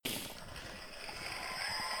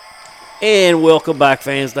And welcome back,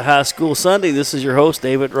 fans, to High School Sunday. This is your host,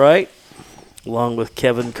 David Wright, along with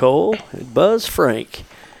Kevin Cole and Buzz Frank.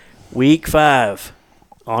 Week 5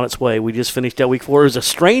 on its way. We just finished out week 4. It was a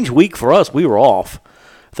strange week for us. We were off.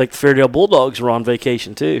 I think the Fairdale Bulldogs were on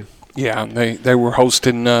vacation, too. Yeah, they were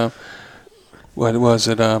hosting, what was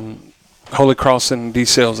it, Holy Cross and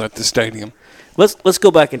D-Sales at the stadium. Let's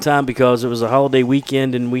go back in time because it was a holiday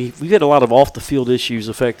weekend, and we had a lot of off-the-field issues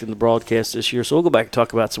affecting the broadcast this year. So we'll go back and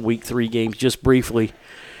talk about some Week 3 games just briefly.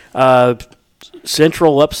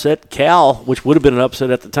 Central upset Cal, which would have been an upset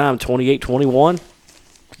at the time, 28-21.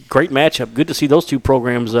 Great matchup. Good to see those two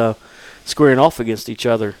programs squaring off against each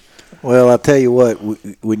other. Well, I'll tell you what,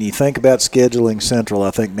 when you think about scheduling Central,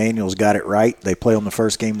 I think Manuel's got it right. They play on the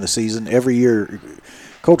first game of the season. Every year,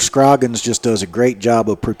 Coach Scroggins just does a great job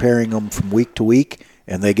of preparing them from week to week,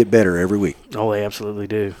 and they get better every week. Oh, they absolutely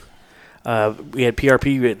do. We had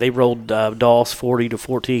PRP. They rolled Doss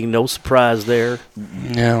 40-14. No surprise there.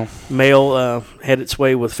 No. Male had its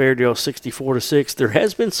way with Fairdale 64-6. There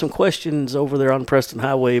has been some questions over there on Preston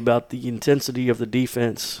Highway about the intensity of the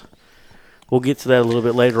defense. We'll get to that a little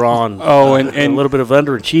bit later on. Oh, and a little bit of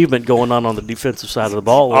underachievement going on the defensive side of the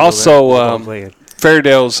ball. Also,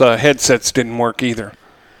 Fairdale's headsets didn't work either.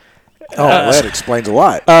 Oh, that explains a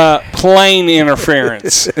lot. Plane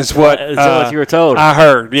interference is what, is that what you were told? I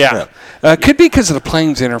heard, yeah. Could be because of the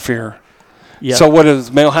planes interfere. Yeah. So what,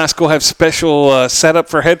 does Male High School have special setup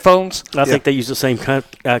for headphones? I think they use the same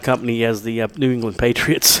company as the New England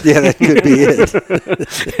Patriots. Yeah, that could be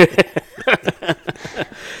it.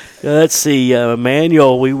 Let's see,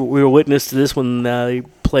 Manuel. We were witness to this one. They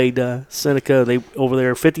played Seneca. They over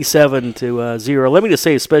there 57-0. Let me just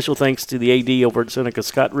say a special thanks to the AD over at Seneca,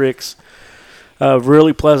 Scott Ricks.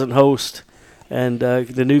 Really pleasant host, and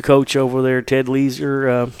the new coach over there, Ted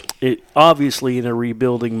Leeser. Obviously in a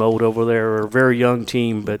rebuilding mode over there. A very young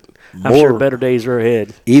team, but I'm sure better days are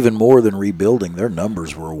ahead. Even more than rebuilding, their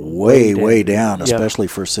numbers were way down, especially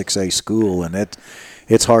for a 6A school, and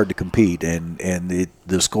it's hard to compete, and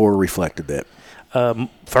the score reflected that.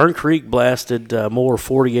 Fern Creek blasted Moore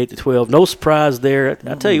 48-12. No surprise there.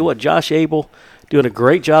 I tell you what, Josh Abel doing a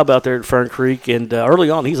great job out there at Fern Creek, and early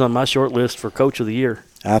on he's on my short list for Coach of the Year.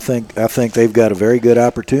 I think they've got a very good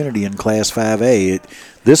opportunity in Class 5A.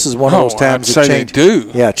 This is one of those times I'd say they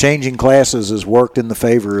do. Yeah, changing classes has worked in the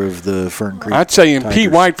favor of the Fern Creek. I'd say Tigers.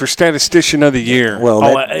 Pete White for Statistician of the Year. Well,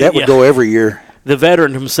 that would go every year. The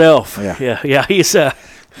veteran himself. Yeah. He's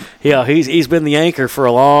been the anchor for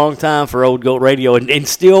a long time for Old Goat Radio, and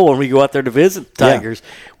still when we go out there to visit the Tigers,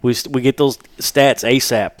 we get those stats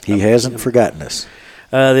ASAP. He hasn't forgotten us.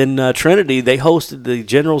 Then Trinity, they hosted the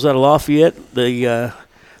Generals out of Lafayette. The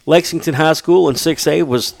Lexington High School in 6A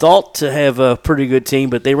was thought to have a pretty good team,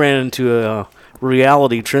 but they ran into a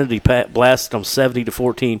reality. Trinity blasted them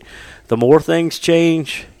 70-14. The more things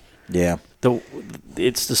change,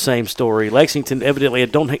 it's the same story. Lexington evidently, I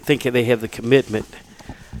don't think they have the commitment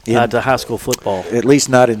to high school football. At least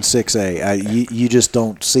not in 6A. You just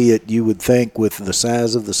don't see it. You would think with the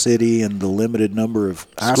size of the city and the limited number of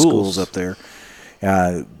high schools up there.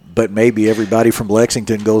 But maybe everybody from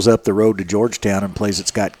Lexington goes up the road to Georgetown and plays at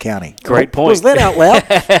Scott County. Great point. Was that out loud?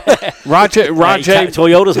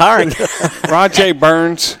 Toyota's hiring. Rajay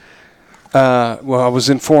Burns, I was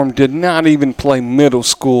informed, did not even play middle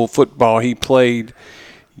school football. He played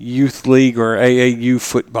youth league or AAU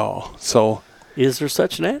football. So, is there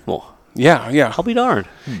such an animal? Yeah. I'll be darned.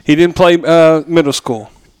 He didn't play middle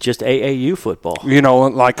school. Just AAU football.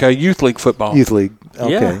 Like a youth league football. Youth league.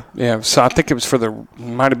 Okay. Yeah. So I think it was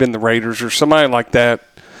might have been the Raiders or somebody like that.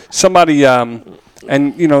 Somebody,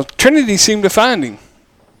 Trinity seemed to find him.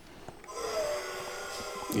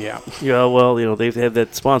 Yeah. Yeah, well, they've had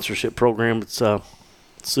that sponsorship program that's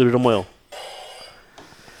suited them well.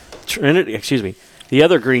 The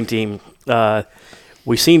other green team,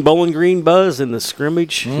 we seen Bowling Green buzz in the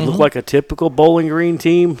scrimmage. It looked like a typical Bowling Green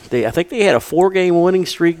team. I think they had a 4-game winning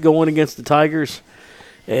streak going against the Tigers.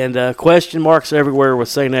 And question marks everywhere with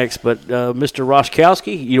St. X, but Mr.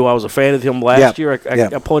 Roszkowski, I was a fan of him last year. I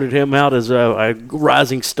pointed him out as a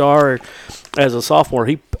rising star as a sophomore.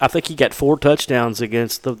 I think he got 4 touchdowns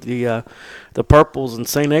against the Purples and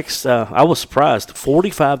St. X. I was surprised,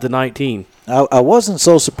 45-19. I wasn't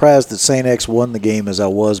so surprised that St. X won the game as I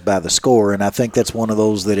was by the score, and I think that's one of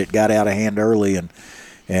those that it got out of hand early,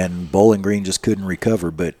 and Bowling Green just couldn't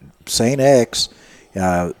recover. But St. X,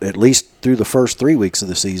 at least through the first 3 weeks of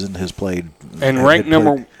the season, has played and ranked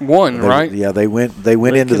number 1, right? Yeah, they went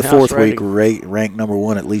into the 4th week ranked number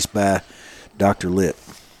 1, at least by Dr. Litt.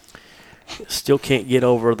 Still can't get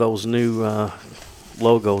over those new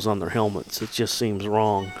logos on their helmets. It just seems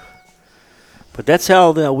wrong. But that's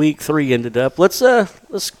how the week 3 ended up. Let's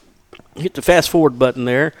hit the fast forward button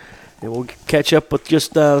there, and we'll catch up with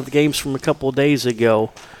just the games from a couple of days ago.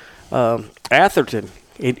 Atherton.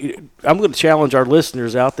 I'm going to challenge our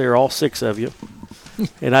listeners out there, all 6 of you,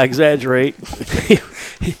 and I exaggerate,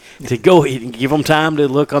 to go and give them time to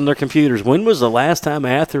look on their computers. When was the last time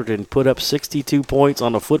Atherton put up 62 points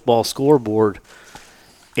on a football scoreboard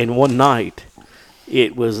in one night?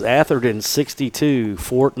 It was Atherton 62,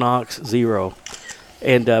 Fort Knox 0.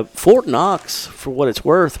 And Fort Knox, for what it's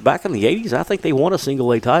worth, back in the 80s, I think they won a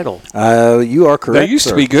single-A title. You are correct, They used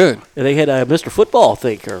to be good. And they had Mr. Football, I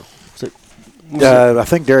think, or I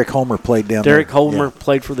think Derek Homer played down there. Derek Homer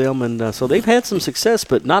played for them, and so they've had some success,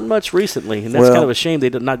 but not much recently, and that's kind of a shame they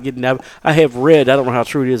did not get. I have read, I don't know how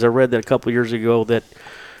true it is, I read that a couple of years ago that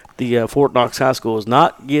the Fort Knox High School is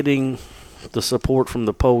not getting the support from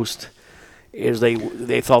the Post as they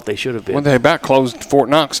thought they should have been. Well, they about closed Fort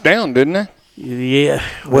Knox down, didn't they? Yeah.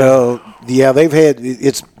 Well, yeah,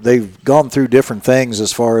 they've gone through different things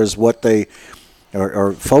as far as what they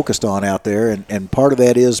are focused on out there, and part of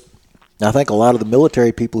that is, I think a lot of the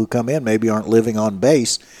military people who come in maybe aren't living on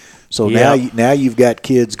base, so now you've got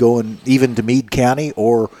kids going even to Meade County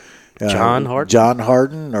or John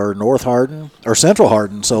Hardin or North Hardin or Central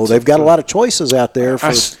Hardin. So they've got a lot of choices out there for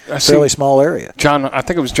a fairly small area. I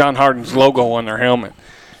think it was John Hardin's logo on their helmet.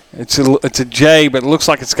 It's a J, but it looks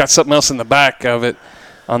like it's got something else in the back of it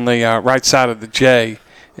on the right side of the J.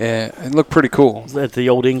 It looked pretty cool. Is that the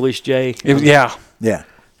old English J? Yeah.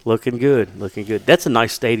 Looking good. That's a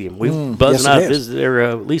nice stadium. Buzz and I visited there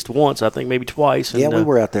at least once, I think maybe twice. And, we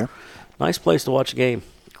were out there. Nice place to watch a game.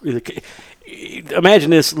 Imagine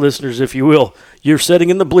this, listeners, if you will. You're sitting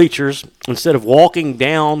in the bleachers instead of walking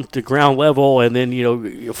down to ground level and then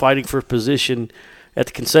you're fighting for position at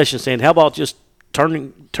the concession stand. How about just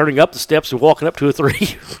turning up the steps and walking up 2 or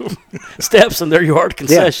 3 steps, and there you are at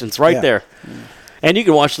concessions there. And you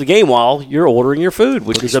can watch the game while you're ordering your food,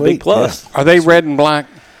 which is a big plus. Yeah. Are they red and black?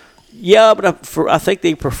 Yeah, but I think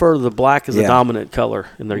they prefer the black as a dominant color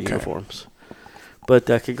in their uniforms. But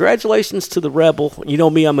congratulations to the Rebel. You know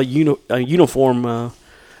me, I'm a uniform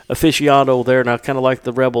aficionado there, and I kind of like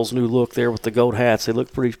the Rebels' new look there with the gold hats. They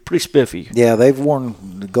look pretty spiffy. Yeah, they've worn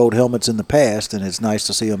the gold helmets in the past, and it's nice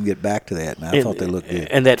to see them get back to that. And I thought they looked good.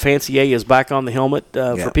 And that fancy A is back on the helmet.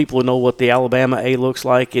 For people who know what the Alabama A looks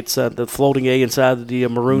like, it's the floating A inside the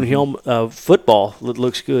maroon helmet football. It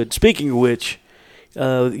looks good. Speaking of which,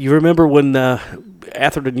 you remember when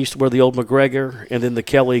Atherton used to wear the old McGregor and then the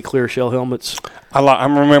Kelly clear shell helmets? I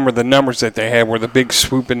remember the numbers that they had were the big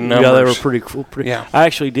swooping numbers. Yeah, they were pretty cool. Yeah. I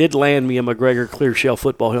actually did land me a McGregor clear shell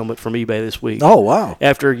football helmet from eBay this week. Oh, wow.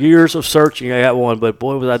 After years of searching, I got one, but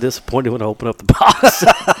boy, was I disappointed when I opened up the box.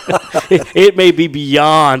 it may be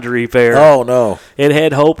beyond repair. Oh, no. It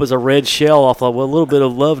had hope as a red shell. I thought, well, a little bit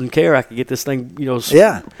of love and care, I could get this thing,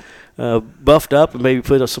 buffed up and maybe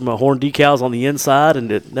put some horn decals on the inside,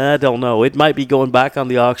 and I don't know. It might be going back on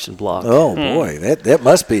the auction block. Oh boy, that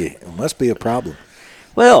must be a problem.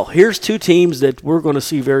 Well, here's 2 teams that we're going to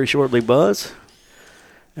see very shortly, Buzz,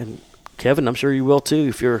 and Kevin. I'm sure you will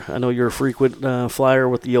too. I know you're a frequent flyer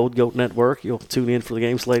with the Old Goat Network. You'll tune in for the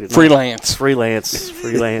games late at night.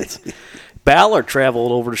 Freelance. Ballard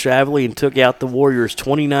traveled over to Cheveley and took out the Warriors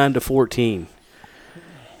 29-14.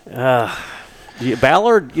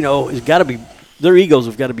 Ballard, has got to be. Their egos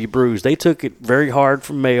have got to be bruised. They took it very hard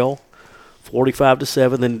from Mayo,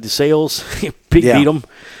 45-7. Then DeSales beat them.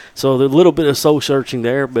 So there's a little bit of soul searching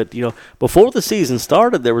there. But before the season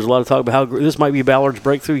started, there was a lot of talk about how this might be Ballard's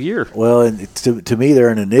breakthrough year. Well, and to me, they're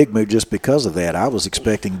an enigma just because of that. I was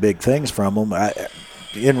expecting big things from them.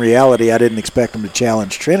 In reality, I didn't expect them to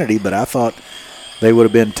challenge Trinity, but I thought they would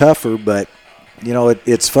have been tougher. But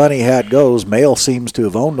it's funny how it goes. Mail seems to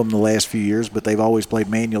have owned them the last few years, but they've always played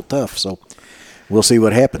Manual tough. So we'll see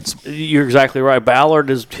what happens. You're exactly right. Ballard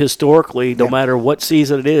is historically, no matter what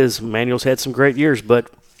season it is, Manual's had some great years. But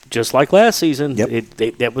just like last season,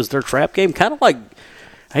 that was their trap game. Kind of like,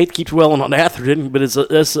 I hate to keep dwelling on Atherton, but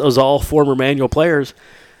this was all former Manual players.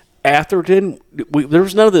 Atherton, there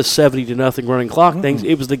was none of this 70-0 running clock things.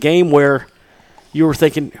 It was the game where you were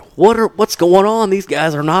thinking, what's going on? These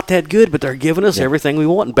guys are not that good, but they're giving us everything we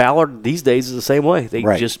want. And Ballard these days is the same way. They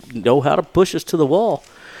just know how to push us to the wall.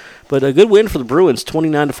 But a good win for the Bruins,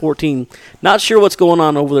 29-14. Not sure what's going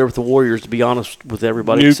on over there with the Warriors, to be honest with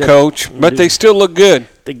everybody. New coach, but they still look good.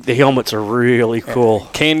 The helmets are really cool.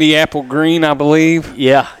 Candy apple green, I believe.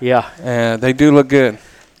 Yeah. They do look good.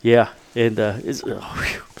 Yeah. And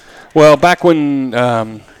well, back when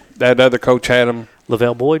that other coach had them,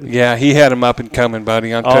 LaVelle Boyd? Yeah, he had them up and coming,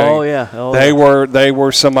 buddy. I'll tell you. Yeah. They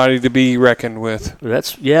were somebody to be reckoned with.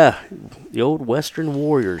 The old Western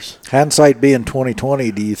Warriors. Hindsight being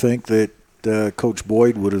 2020, do you think that Coach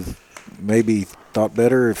Boyd would have maybe thought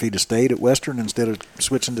better if he'd have stayed at Western instead of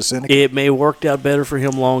switching to Seneca? It may have worked out better for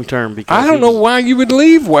him long term. Because I don't know why you would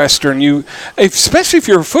leave Western. Especially if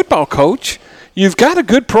you're a football coach, you've got a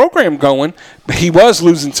good program going. But he was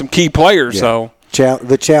losing some key players, though.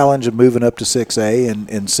 The challenge of moving up to 6A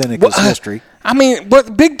in Seneca's history. I mean,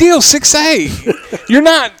 what big deal? 6A. You're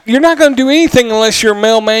not going to do anything unless you're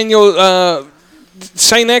Mel Manual,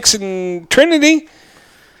 St. X, and Trinity.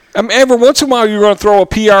 I mean, every once in a while you're going to throw a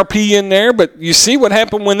PRP in there, but you see what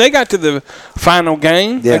happened when they got to the final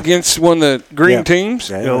game against one of the green teams.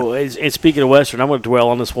 Yeah. You know, and speaking of Western, I'm going to dwell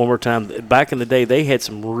on this one more time. Back in the day, they had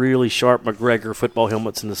some really sharp McGregor football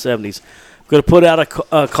helmets in the 70s. I'm going to put out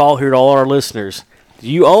a call here to all our listeners. Do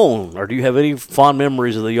you own or do you have any fond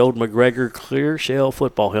memories of the old McGregor clear shell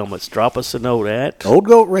football helmets? Drop us a note at Old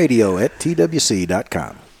Goat Radio at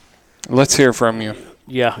twc.com. Let's hear from you.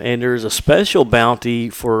 Yeah, and there's a special bounty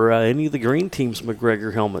for any of the green team's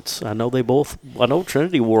McGregor helmets. I know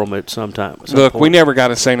Trinity wore them at some time. Look, we never got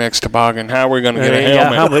a St. X toboggan. How are we going to get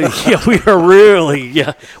a helmet? We are really,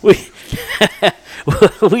 we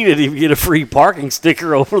didn't even get a free parking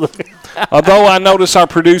sticker over the. Although I notice our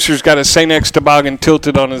producer's got a St. X toboggan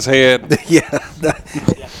tilted on his head. Yeah.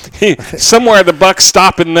 Somewhere the buck's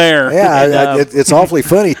stopping there. Yeah, it's awfully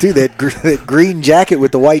funny, too, that green jacket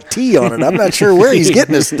with the white tee on it. I'm not sure where he's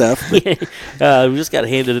getting this stuff. We just got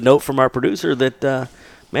handed a note from our producer that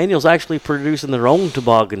Manual's actually producing their own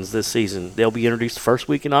toboggans this season. They'll be introduced the first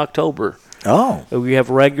week in October. Oh. We have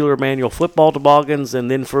regular Manual football toboggans, and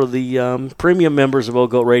then for the premium members of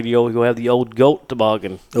Old Goat Radio, we'll have the Old Goat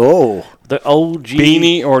toboggan. Oh. The OG.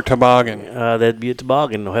 Beanie or toboggan? That'd be a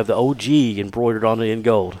toboggan. They'll have the OG embroidered on it in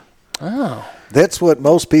gold. Oh. That's what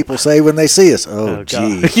most people say when they see us. Oh,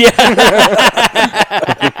 gee.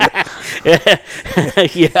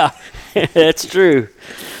 Yeah, that's true.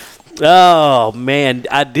 Oh, man.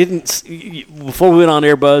 I didn't – before we went on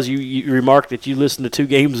air, Buzz, you remarked that you listened to 2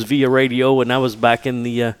 games via radio, and I was back in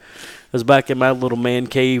my little man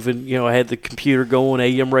cave, and, I had the computer going,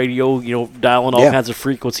 AM radio, dialing all kinds of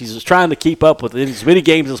frequencies. I was trying to keep up with as many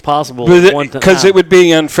games as possible at one time. Because it would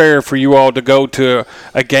be unfair for you all to go to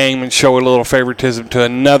a game and show a little favoritism to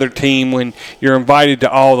another team when you're invited to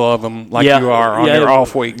all of them like you are on your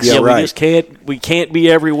off weeks. Yeah, right. We can't be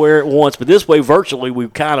everywhere at once. But this way, virtually, we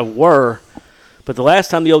kind of were. But the last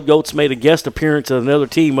time the Old Goats made a guest appearance at another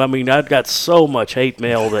team, I mean, I've got so much hate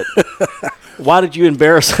mail that why did you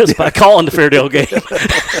embarrass us by calling the Fairdale game?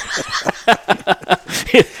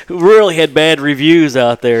 We really had bad reviews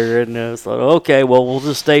out there, and I thought, okay, well, we'll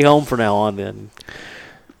just stay home from now on then.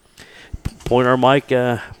 Point our mic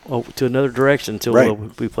to another direction until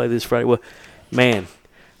we play this Friday. Well, man,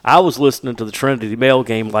 I was listening to the Trinity Mail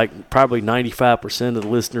game like probably 95% of the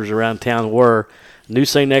listeners around town were. New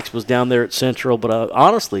St. X was down there at Central, but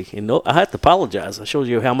honestly, I have to apologize. I showed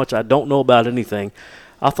you how much I don't know about anything.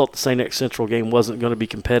 I thought the St. X Central game wasn't going to be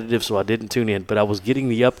competitive, so I didn't tune in. But I was getting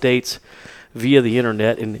the updates via the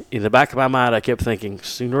internet, and in the back of my mind, I kept thinking,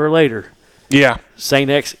 sooner or later, St.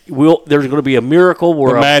 X there's going to be a miracle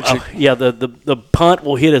where the punt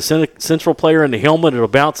will hit a Central player in the helmet, it'll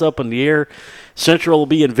bounce up in the air. Central will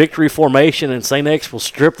be in victory formation, and St. X will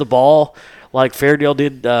strip the ball like Fairdale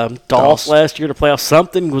did Doss last year to playoffs.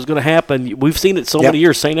 Something was going to happen. We've seen it so many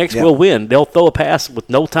years. St. X will win. They'll throw a pass with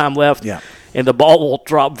no time left. Yeah. And the ball will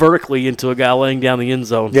drop vertically into a guy laying down the end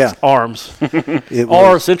zone. Yeah. Arms.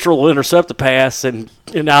 Or Central will intercept the pass, and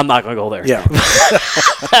I'm not going to go there. Yeah.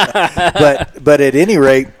 but at any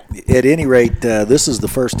rate, this is the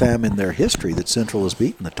first time in their history that Central has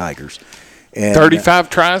beaten the Tigers. And, 35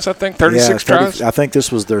 tries, I think. 36 tries. I think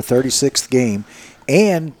this was their 36th game.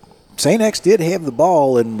 And St. X did have the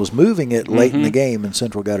ball and was moving it late in the game, and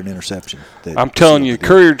Central got an interception. I'm telling you,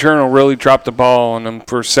 Courier-Journal really dropped the ball on them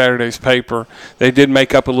for Saturday's paper. They did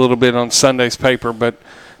make up a little bit on Sunday's paper, but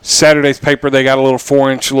Saturday's paper, they got a little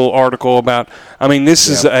 4-inch little article about, this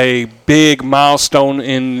is a big milestone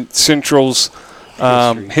in Central's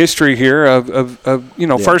history here of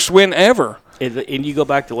first win ever. And you go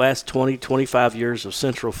back the last 20, 25 years of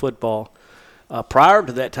Central football. Prior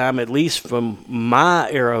to that time, at least from my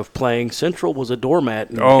era of playing, Central was a doormat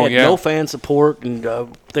and had no fan support, and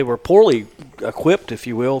they were poorly equipped, if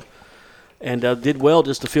you will, and did well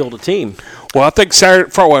just to field a team. Well, I think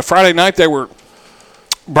Friday night they were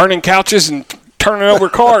burning couches and turning over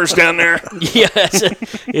cars down there. Yes,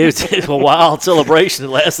 it was a wild celebration. It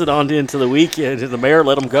lasted on into the weekend, and the mayor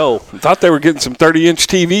let them go. I thought they were getting some 30-inch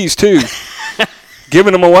TVs, too,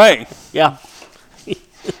 giving them away. Yeah.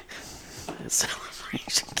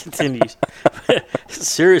 celebration continues.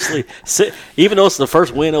 Seriously, even though it's the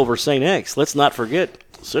first win over St. X, let's not forget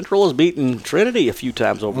Central has beaten Trinity a few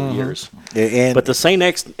times over the years. But the St.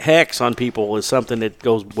 X hex on people is something that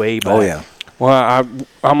goes way back. Oh, yeah. Well,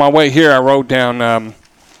 on my way here, I rode down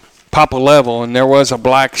Papa Level, and there was a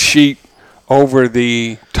black sheet over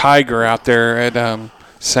the Tiger out there at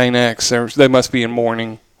St. X. They must be in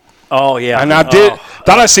mourning. Oh, yeah. And I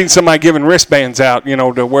thought I seen somebody giving wristbands out,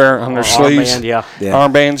 to wear on their sleeves. Armband, yeah.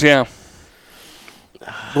 Armbands, yeah.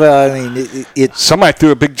 Well, I mean, it's Somebody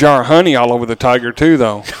threw a big jar of honey all over the Tiger, too,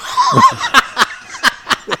 though.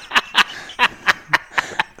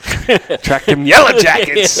 Track them Yellow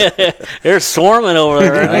Jackets. They're swarming over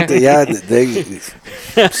there. Right? yeah, they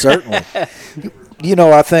certainly.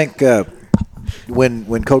 I think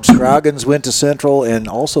when Coach Scroggins went to Central, and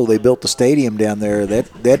also they built the stadium down there,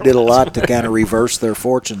 that did a lot to kind of reverse their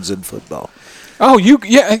fortunes in football. Oh, you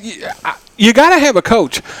got to have a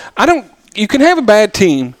coach. You can have a bad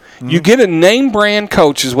team. You get a name brand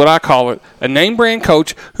coach is what I call it. A name brand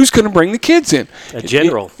coach who's going to bring the kids in. A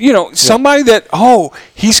general. Somebody that,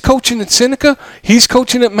 he's coaching at Seneca. He's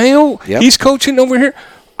coaching at Mayo. Yep. He's coaching over here.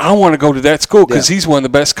 I want to go to that school because he's one of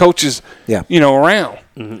the best coaches, around.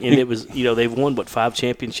 Mm-hmm. And it was, they've won, 5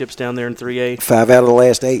 championships down there in 3A? 5 out of the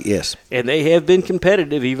last 8, yes. And they have been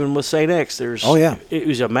competitive even with St. X. It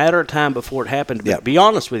was a matter of time before it happened. But to be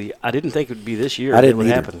honest with you, I didn't think it would be this year. I didn't would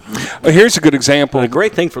either. happen. Here's a good example. A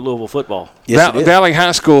great thing for Louisville football. Yes, it is. Valley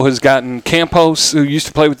High School has gotten Campos, who used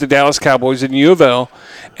to play with the Dallas Cowboys, in U of L.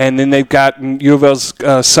 And then they've gotten U of L's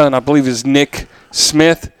son, I believe is Nick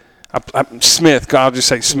Smith. Smith, I'll just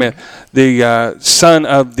say Smith. The son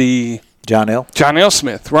of the John L.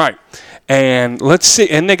 Smith, right. And let's see.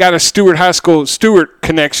 And they got a Stewart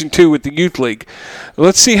connection, too, with the youth league.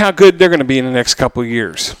 Let's see how good they're going to be in the next couple of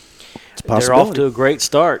years. They're off to a great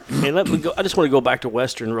start. And I just want to go back to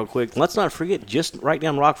Western real quick. Let's not forget, just right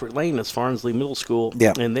down Rockford Lane is Farnsley Middle School.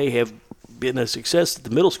 Yeah. And they have been a success at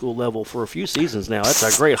the middle school level for a few seasons now.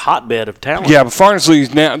 That's a great hotbed of talent. Yeah, but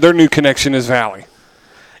Farnsley's now, their new connection is Valley.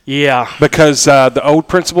 Yeah. Because the old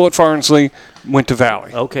principal at Farnsley went to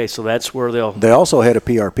Valley. Okay, so that's where they'll. They also had a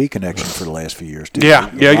PRP connection for the last few years, too.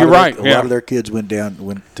 Yeah, you're right. A lot of their kids went to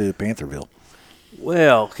Pantherville.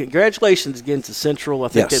 Well, congratulations again to Central. I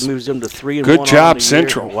think that moves them to 3-1. Good job,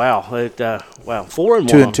 Central. Wow, 4-1,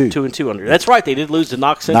 2-2 under. That's right. They did lose to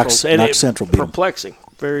Knox Central. Knox Central. Perplexing,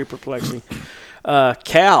 very perplexing.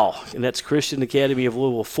 Cal, and that's Christian Academy of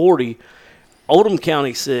Louisville 40, Oldham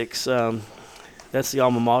County 6. That's the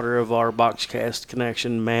alma mater of our Boxcast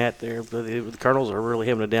connection, Matt. There, the Colonels are really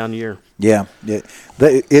having a down year. Yeah.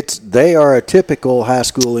 They are a typical high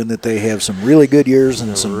school in that they have some really good years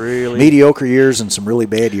and some really mediocre years and some really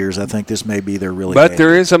bad years. I think this may be their really. But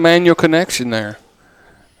there is a manual connection there.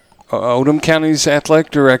 Oldham County's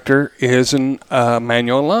athletic director is an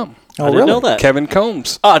Manual alum. Oh, I didn't know that. Kevin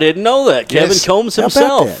Combs. I didn't know that. Kevin Combs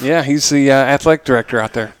himself. Yeah, he's the athletic director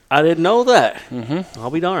out there. I didn't know that. Mm-hmm.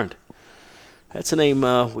 I'll be darned. That's a name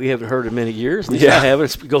we haven't heard in many years. At least I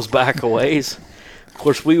haven't. It goes back a ways. Of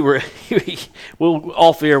course, we'll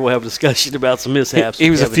off air we'll have a discussion about some mishaps. He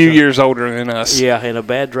was a few years older than us. Yeah, and a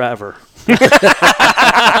bad driver.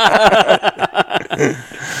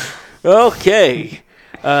 Okay.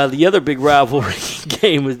 The other big rivalry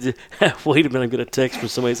game was wait a minute, I'm getting a text from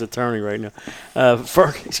somebody's attorney right now.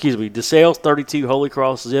 DeSales 32, Holy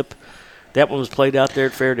Cross Zip. That one was played out there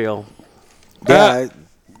at Fairdale.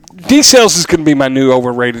 DeSales is going to be my new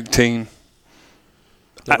overrated team.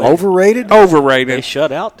 Overrated? Overrated. They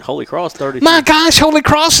shut out Holy Cross 32. My gosh, Holy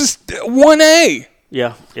Cross is 1A.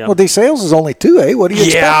 Yeah. Well, DeSales is only 2A. What do you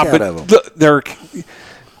expect out of them?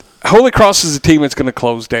 Holy Cross is a team that's going to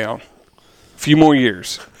close down. A few more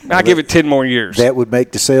years. I'll give it 10 more years. That would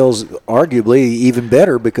make DeSales arguably even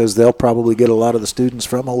better because they'll probably get a lot of the students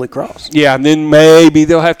from Holy Cross. Yeah, and then maybe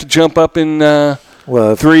they'll have to jump up in 3A,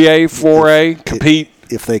 4A, compete.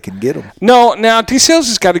 If they can get them. No, now DeSales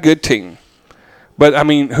has got a good team. But, I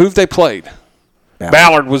mean, who have they played?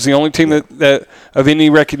 Ballard was the only team that of any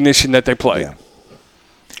recognition that they played. Yeah.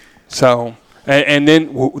 So, and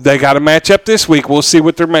then they got a match up this week. We'll see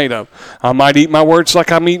what they're made of. I might eat my words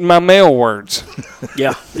like I'm eating my mail words.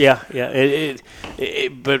 Yeah.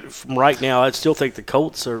 But from right now, I still think the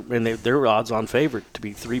Colts are, and they're odds-on favorite to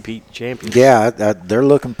be three-peat champions. Yeah, they're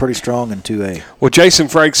looking pretty strong in 2A. Well, Jason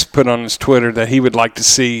Frakes put on his Twitter that he would like to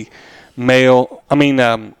see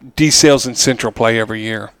DeSales and Central play every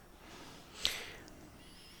year.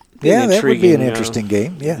 Yeah, that would be an interesting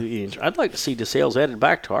game. Yeah, I'd like to see DeSales added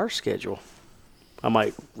back to our schedule. I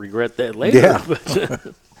might regret that later. Yeah.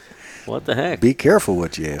 But What the heck? Be careful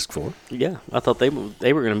what you ask for. Yeah, I thought they were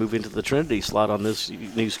going to move into the Trinity slot on this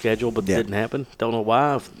new schedule, but it didn't happen. Don't know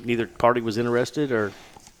why. If neither party was interested or.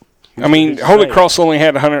 I mean, Holy Cross only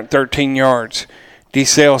had 113 yards.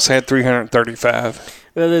 DeSales had 335.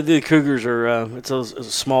 Well, the Cougars are it's a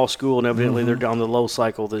small school, and evidently they're on the low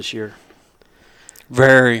cycle this year.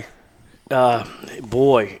 Very.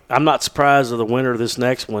 Boy, I'm not surprised of the winner of this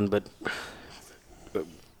next one, but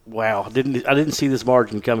wow, I didn't see this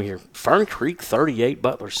margin coming here. Fern Creek 38,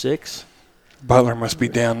 Butler 6. Butler must be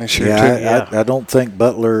down this year, too. Yeah, I don't think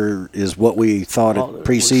Butler is what we thought at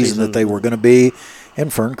preseason that they were going to be,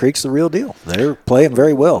 and Fern Creek's the real deal. They're playing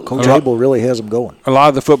very well. Coach Abel really has them going. A lot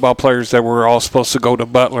of the football players that were all supposed to go to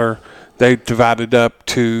Butler, they divided up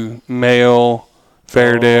to Mayo,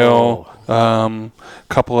 Fairdale, a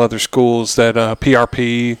couple other schools that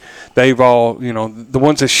PRP. They've all, the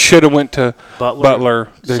ones that should have went to Butler,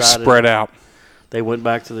 they spread out. They went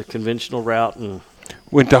back to the conventional route and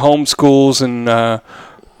went to home schools and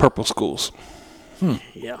purple schools.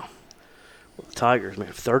 Yeah, well, the Tigers, man,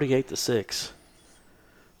 38-6.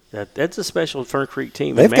 That's a special Fern Creek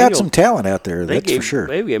team. They've got some talent out there. That's for sure.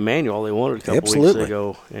 They gave Manuel all they wanted a couple weeks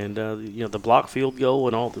ago, and the block field goal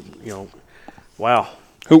and all the wow.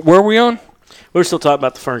 Where are we on? We're still talking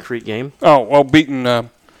about the Fern Creek game. Oh, well, beating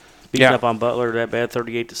up on Butler that bad,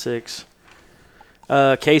 38-6.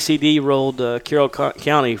 KCD rolled Carroll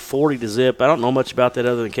County 40-0. I don't know much about that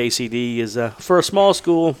other than KCD is for a small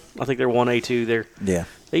school. I think they're 1A2 there. Yeah,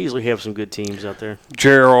 they usually have some good teams out there.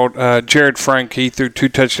 Jared Frank, he threw 2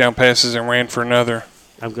 touchdown passes and ran for another.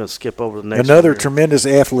 I'm going to skip over the next. Another tremendous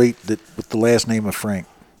athlete with the last name of Frank.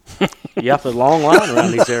 Yeah, the long line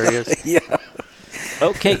around these areas. Yeah.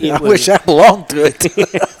 Okay, I wish I belonged to it.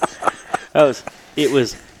 It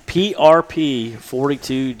was PRP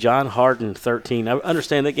 42, John Harden 13. I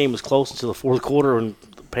understand that game was close until the fourth quarter, and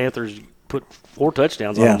the Panthers put 4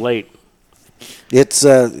 touchdowns on them late. It's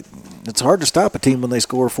hard to stop a team when they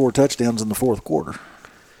score 4 touchdowns in the fourth quarter.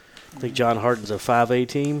 I think John Harden's a 5A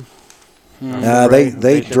team.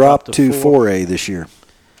 They dropped to 4A this year.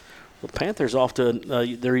 The Panthers off to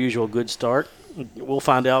their usual good start. We'll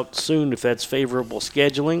find out soon if that's favorable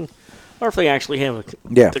scheduling or if they actually have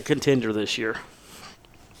a contender this year.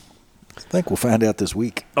 I think we'll find out this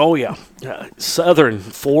week. Oh, yeah. Southern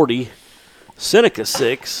 40, Seneca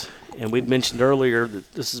 6. And we'd mentioned earlier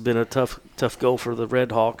that this has been a tough go for the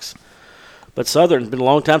Red Hawks. But Southern's been a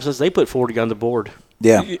long time since they put 40 on the board.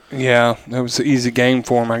 Yeah. Yeah, that was an easy game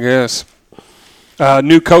for them, I guess.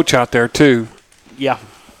 New coach out there, too. Yeah.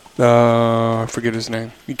 I forget his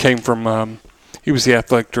name. He came from he was the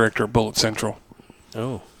athletic director of Bullitt Central.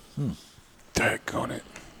 Oh. Daggone it.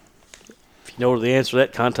 If you know the answer to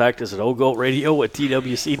that, contact us at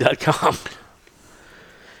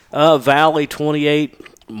oldgoatradio@twc.com. Valley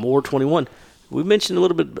 28, Moore 21. We mentioned a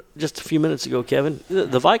little bit just a few minutes ago, Kevin.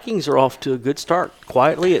 The Vikings are off to a good start,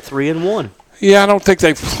 quietly at 3-1. Yeah, I don't think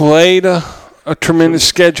they've played a tremendous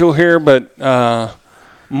schedule here, but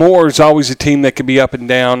Moore is always a team that could be up and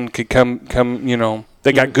down, could come.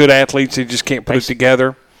 They got good athletes, they just can't put it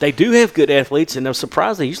together. They do have good athletes, and I'm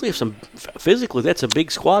surprised they usually have some physically. That's a big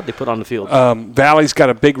squad they put on the field. Valley's got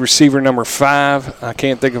a big receiver, number 5. I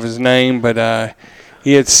can't think of his name, but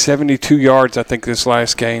he had 72 yards, I think, this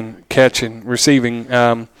last game, receiving.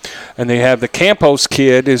 And they have the Campos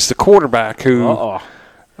kid is the quarterback who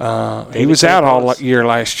he was out all year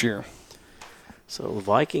last year. So the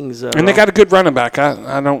Vikings and they got a good running back.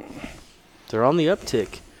 I don't. They're on the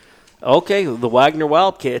uptick. Okay, the Wagner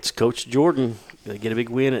Wildcats, Coach Jordan, they get a big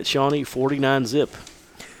win at Shawnee, 49-0.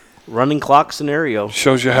 Running clock scenario.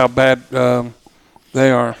 Shows you how bad they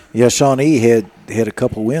are. Yeah, Shawnee had a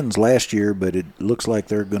couple wins last year, but it looks like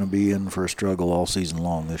they're going to be in for a struggle all season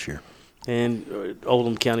long this year. And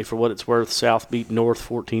Oldham County, for what it's worth, South beat North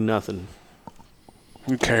 14-0.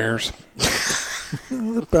 Who cares?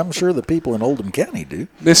 I'm sure the people in Oldham County do.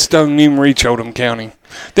 This doesn't even reach Oldham County.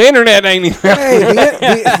 The internet ain't even. Hey,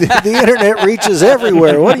 the internet reaches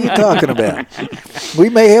everywhere. What are you talking about? We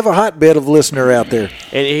may have a hotbed of listener out there.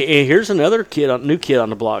 And here's another new kid on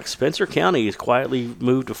the block. Spencer County has quietly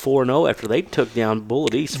moved to 4-0 after they took down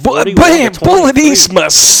Bullitt East. Man, Bullitt East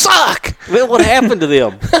must suck. Well, what happened to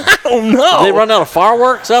them? I don't know. Did they run out of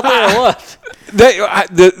fireworks out there or what?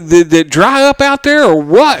 Did it dry up out there or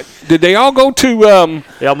what? Did they all go to?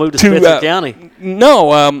 They all moved to Spencer County.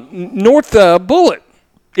 No, North Bullitt.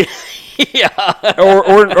 Yeah,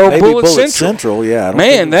 or Bullitt Central. Yeah,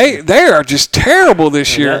 man, they are just terrible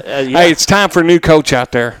this year. Hey, it's time for a new coach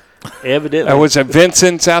out there. Evidently, was it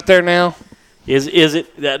Vincent's out there now? Is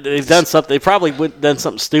it that they've done something? They probably done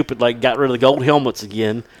something stupid like got rid of the gold helmets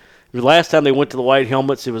again. The last time they went to the White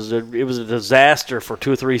Helmets, it was a disaster for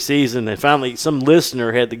 2 or 3 seasons. And finally, some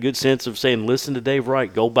listener had the good sense of saying, "Listen to Dave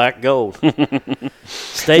Wright, go back gold,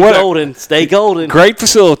 stay golden, stay golden." Great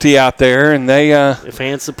facility out there, and they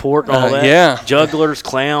fan support and all that. Yeah, jugglers,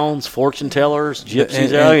 clowns, fortune tellers,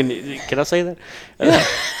 gypsies. Can I say that? Yeah.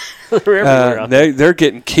 They're everywhere out there. They're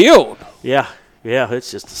getting killed. Yeah. Yeah, it's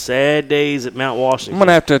just sad days at Mount Washington. I'm going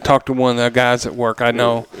to have to talk to one of the guys at work. I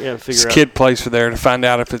know this kid plays for there to find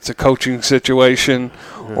out if it's a coaching situation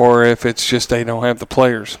or if it's just they don't have the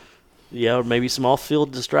players. Yeah, or maybe some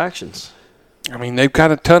off-field distractions. I mean, they've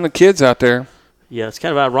got a ton of kids out there. Yeah, it's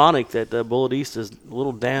kind of ironic that Bullitt East is a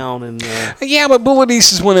little down. Yeah, but Bullitt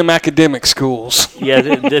East is one of them academic schools. Yeah,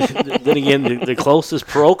 then again, the closest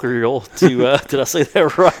parochial to, did I say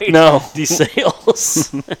that right? No.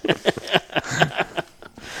 DeSales.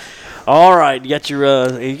 All right, you got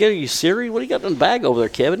your Siri? What do you got in the bag over there,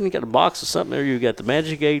 Kevin? You got a box of something there? You got the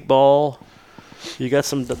Magic 8 Ball. You got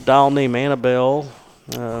some doll named Annabelle.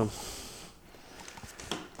 How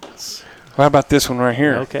about this one right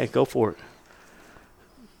here? Okay, go for it.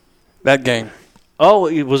 That game.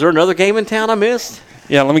 Oh, was there another game in town I missed?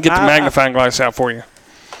 Yeah, let me get the magnifying glass out for you.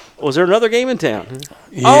 Was there another game in town?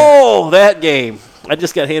 Yeah. Oh, that game. I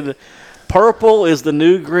just got handed. Purple is the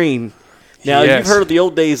new green. Now, yes. You've heard of the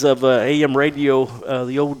old days of AM radio,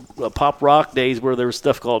 the old pop rock days where there was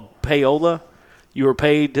stuff called payola. You were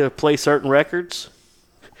paid to play certain records.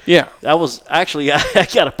 Yeah. That was actually, I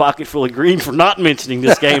got a pocket full of green for not mentioning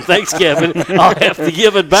this game. Thanks, Kevin. I'll have to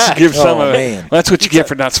give it back. Give some of it. That's what you get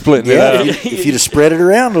for not splitting it up. If you'd have spread it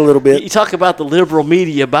around a little bit. You talk about the liberal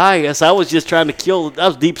media bias. I was just trying to I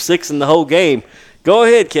was deep six in the whole game. Go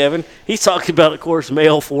ahead, Kevin. He's talking about, of course,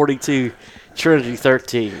 male 42. Trinity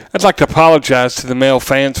 13. I'd like to apologize to the male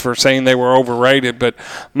fans for saying they were overrated, but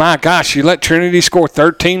my gosh, you let Trinity score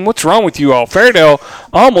 13? What's wrong with you all? Fairdale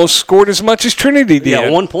almost scored as much as Trinity did. Yeah,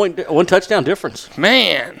 1 touchdown difference.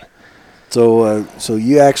 Man. So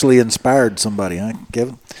you actually inspired somebody, huh,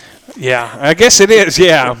 Kevin? Yeah, I guess it is,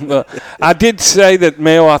 yeah. I did say that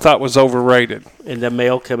male I thought was overrated. And the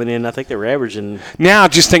male coming in, I think they were averaging. Now I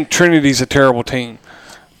just think Trinity's a terrible team.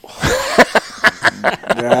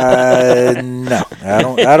 No,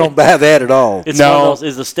 I don't buy that at all. It's one of those,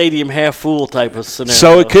 is the stadium half full type of scenario.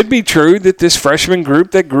 So it could be true that this freshman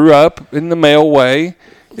group that grew up in the male way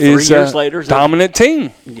is 3 years later, dominant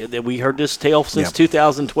team. Yeah, we heard this tale since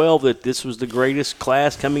 2012 that this was the greatest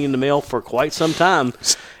class coming in the male for quite some time,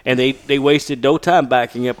 and they wasted no time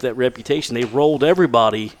backing up that reputation. They rolled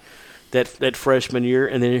everybody that freshman year,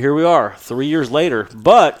 and then here we are 3 years later.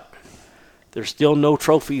 But there's still no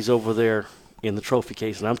trophies over there in the trophy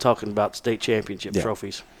case, and I'm talking about state championship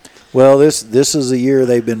trophies. Well, this is a year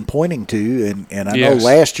they've been pointing to, and I know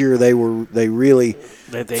last year they really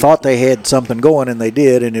thought they had something going, and they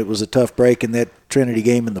did, and it was a tough break in that Trinity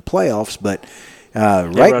game in the playoffs. But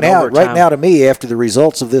right now, to me, after the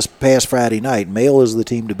results of this past Friday night, Male is the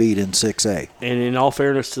team to beat in 6A. And in all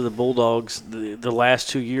fairness to the Bulldogs, the last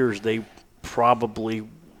 2 years they probably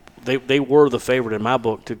they were the favorite in my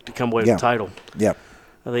book to come away with the title. Yeah.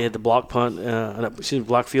 They had the block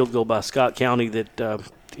field goal by Scott County that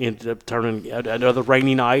ended up turning another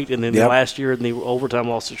rainy night, and then last year in the overtime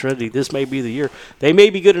loss to Trinity. This may be the year. They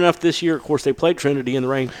may be good enough this year. Of course, they played Trinity in the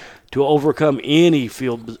rain to overcome any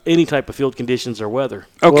type of field conditions or weather.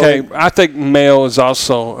 Okay, I think Male is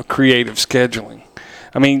also a creative scheduling.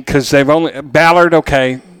 I mean, because they've only Ballard.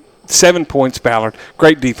 7 points. Ballard,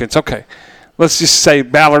 great defense. Okay, let's just say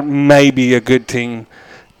Ballard may be a good team.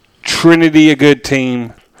 Trinity, a good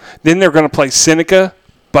team. Then they're going to play Seneca,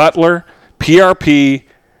 Butler, PRP.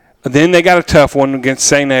 Then they got a tough one against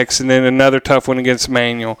St. X, and then another tough one against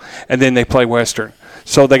Manual, and then they play Western.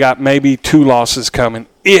 So they got maybe 2 losses coming.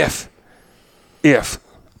 If.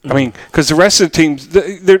 I mean, because the rest of the teams,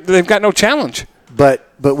 they've got no challenge. But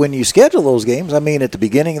when you schedule those games, I mean, at the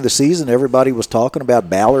beginning of the season, everybody was talking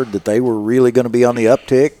about Ballard, that they were really going to be on the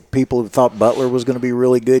uptick. People thought Butler was going to be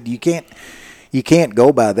really good. You can't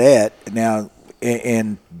go by that now,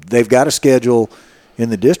 and they've got to schedule in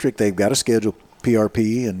the district. They've got to schedule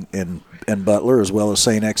PRP and Butler as well as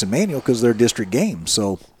St. X and Manual because they're district games.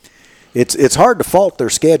 So it's hard to fault their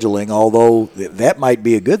scheduling. Although that might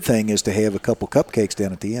be a good thing is to have a couple cupcakes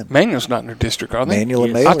down at the end. Manual's not in their district, are they? Manual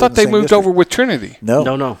and Mayo. I thought they moved over with Trinity. No.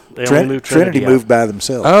 They only moved Trinity moved by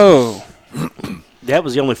themselves. Oh, that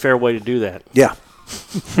was the only fair way to do that. Yeah.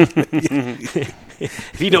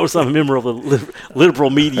 If you notice, I'm a member of the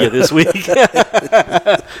liberal media this week.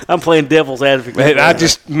 I'm playing devil's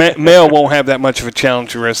advocate. Male won't have that much of a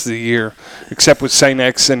challenge the rest of the year, except with St.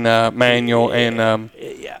 X and Manual and. I'm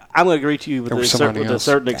going to agree to you with a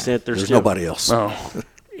certain extent. There's nobody else. Oh.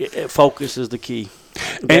 Focus is the key.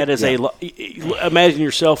 That is imagine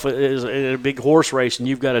yourself as in a big horse race, and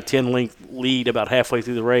you've got a 10-length lead about halfway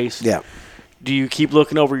through the race. Yeah. Do you keep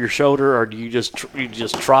looking over your shoulder, or do you just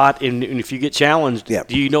trot? And if you get challenged,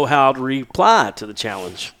 do you know how to reply to the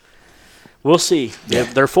challenge? We'll see. Yeah.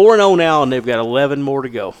 They're 4-0 now, and they've got 11 more to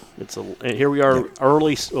go. And here we are,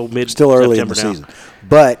 still early in the season.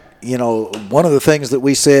 But one of the things that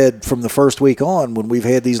we said from the first week on, when we've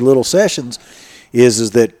had these little sessions,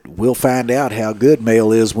 is that we'll find out how good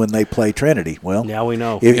Male is when they play Trinity. Well, now we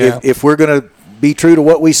know. If we're going to be true to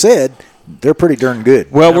what we said, they're pretty darn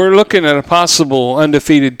good. Well, we're looking at a possible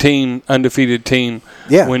undefeated team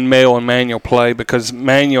when Male and Manual play, because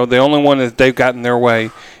Manual, the only one that they've gotten their way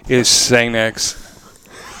is St. X.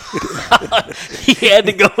 He had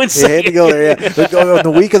to go and say He had to go there, yeah. Go on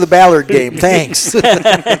the week of the Ballard game. Thanks.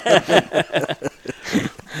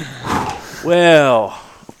 Well,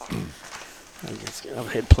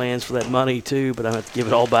 I've had plans for that money too, but I have to give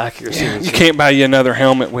it all back here soon. You can't buy you another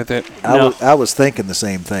helmet with it. I was thinking the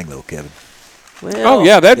same thing though, Kevin. Well,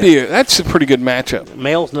 that's a pretty good matchup.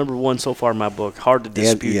 Male's number one so far in my book. Hard to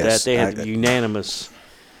dispute that. They had unanimous,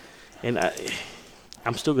 and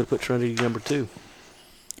I'm still going to put Trinity number 2.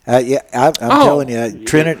 I'm telling you,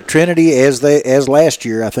 Trinity as last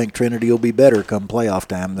year. I think Trinity will be better come playoff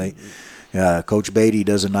time. Coach Beatty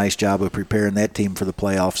does a nice job of preparing that team for the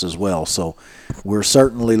playoffs as well. So we're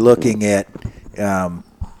certainly looking at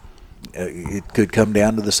it could come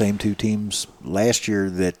down to the same 2 teams last year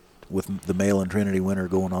that with the Male and Trinity winner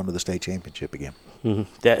going on to the state championship again. Mm-hmm.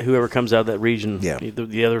 That whoever comes out of that region,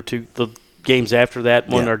 the other 2, the games after that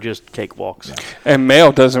one are just cakewalks. Yeah. And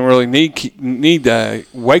Male doesn't really need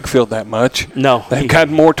Wakefield that much. No, they've got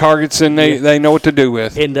more targets than they know what to do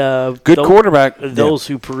with. And good quarterback. Those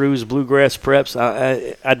who peruse Bluegrass Preps,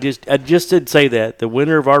 I just did say that the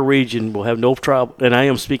winner of our region will have no trouble, and I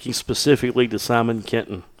am speaking specifically to Simon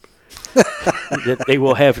Kenton. That they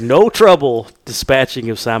will have no trouble dispatching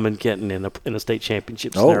of Simon Kenton in a state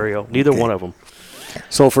championship scenario. Neither one of them.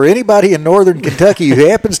 So for anybody in northern Kentucky who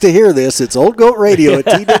happens to hear this, it's Old Goat Radio at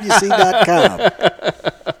twc.com.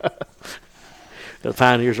 The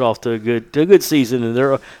Pioneers are off to a good season,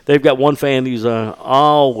 and they've got one fan who's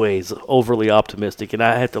always overly optimistic, and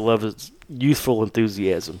I have to love his youthful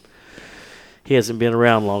enthusiasm. He hasn't been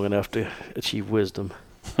around long enough to achieve wisdom.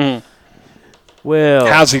 Well,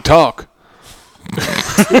 how's he talk?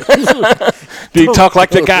 Did he talk like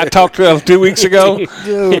the guy talked 2 weeks ago?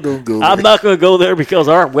 No, don't go there. I'm not going to go there because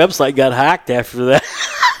our website got hacked after that.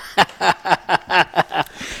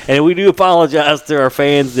 And we do apologize to our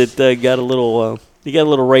fans that got a little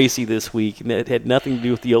racy this week, and it had nothing to do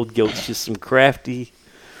with the Old Goats, just some crafty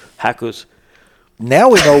hackers. Now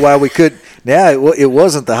we know why we could. Now it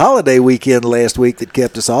wasn't the holiday weekend last week that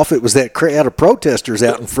kept us off. It was that crowd of protesters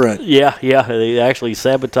out in front. Yeah, they actually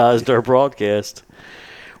sabotaged our broadcast.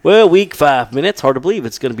 Well, week 5, man, it's hard to believe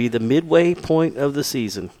it's going to be the midway point of the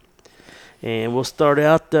season. And we'll start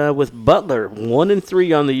out with Butler,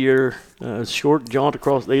 1-3 on the year. Short jaunt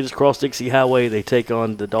across. They just cross Dixie Highway. They take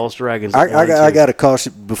on the Dulles Dragons. I got to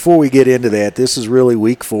caution before we get into that. This is really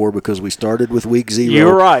week 4 because we started with week 0.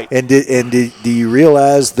 You're right. And do you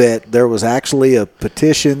realize that there was actually a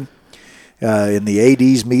petition in the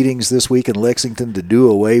AD's meetings this week in Lexington to do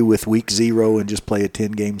away with week 0 and just play a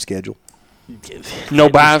 10-game schedule? No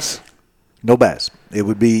buys. No buys. It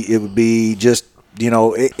would be just.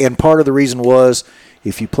 And part of the reason was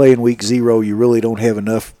if you play in week 0, you really don't have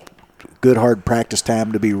enough good hard practice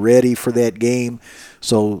time to be ready for that game.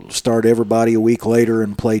 So start everybody a week later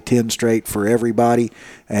and play 10 straight for everybody,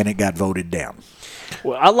 and it got voted down.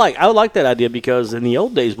 Well, I like that idea because in the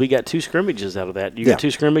old days we got 2 scrimmages out of that. You got 2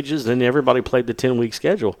 scrimmages, then everybody played the 10-week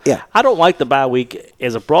schedule. Yeah. I don't like the bye week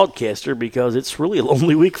as a broadcaster because it's really a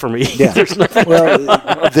lonely week for me. Yeah. There's nothing. Well,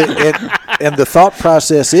 and the thought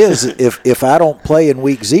process is if I don't play in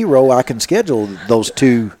week 0, I can schedule those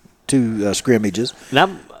two scrimmages.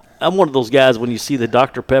 And I'm one of those guys when you see the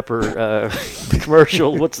Dr. Pepper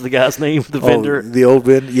commercial. What's the guy's name? The vendor. The old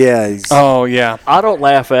vendor. Yeah. Oh, yeah. I don't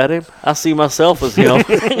laugh at him. I see myself as him.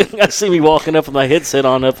 I see me walking up with my headset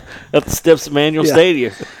on up the steps of Manual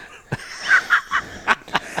Stadium.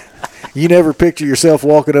 You never picture yourself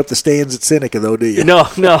walking up the stands at Seneca, though, do you? No.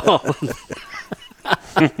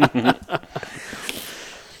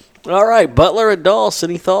 All right, Butler at Dulles.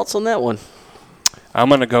 Any thoughts on that one? I'm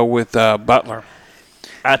going to go with Butler.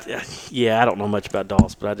 I don't know much about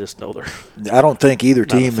Dulles, but I just know they're. I don't think either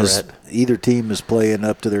team is playing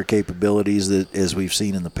up to their capabilities as we've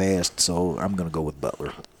seen in the past. So I'm going to go with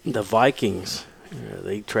Butler. The Vikings,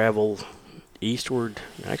 they travel eastward.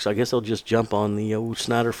 Actually, I guess they'll just jump on the old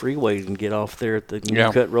Snyder Freeway and get off there at the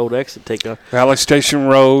New Cut Road exit. Take a Valley Station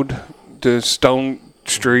Road to Stone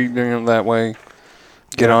Street, that way.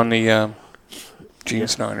 Get on the Gene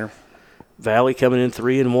Snyder. Valley coming in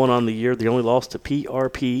 3-1 on the year. They only lost to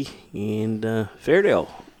PRP and Fairdale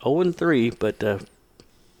 0-3, but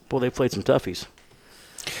boy, they played some toughies.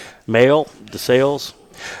 Mail, DeSales.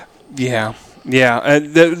 Yeah.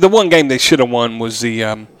 The one game they should have won was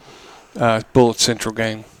the Bullitt Central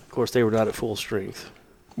game. Of course, they were not at full strength.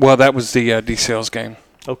 Well, that was the DeSales game.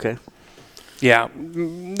 Okay. Yeah,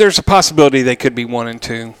 there's a possibility they could be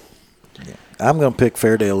 1-2. Yeah. I'm going to pick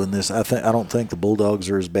Fairdale in this. I don't think the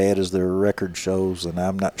Bulldogs are as bad as their record shows, and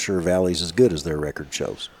I'm not sure Valley's as good as their record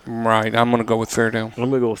shows. Right. I'm going to go with Fairdale.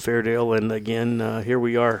 I'm going to go with Fairdale, and again, here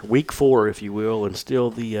we are, week 4, if you will, and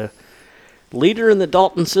still the leader in the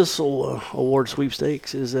Dalton Sissel Award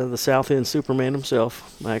sweepstakes is the South End Superman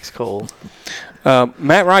himself, Max Cole.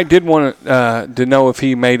 Matt Wright did want to know if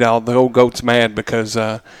he made all the old goats mad because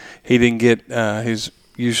he didn't get his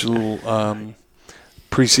usual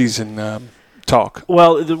preseason talk.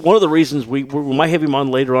 Well, one of the reasons we might have him on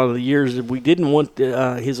later on in the year is we didn't want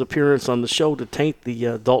his appearance on the show to taint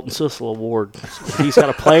the Dalton Sissel Award. He's got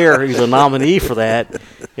a player, he's a nominee for that,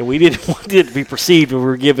 and we didn't want it to be perceived that we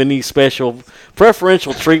were giving any special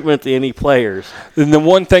preferential treatment to any players. And the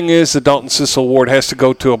one thing is the Dalton Sissel Award has to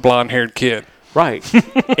go to a blonde-haired kid. Right,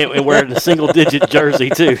 and wearing a single-digit jersey,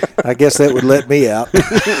 too. I guess that would let me out.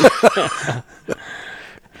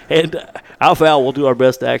 And Alfal will do our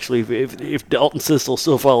best to actually, if Dalton Sissel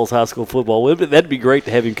still follows high school football, that'd be great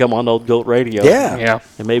to have him come on Old Goat Radio. Yeah.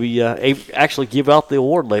 And maybe actually give out the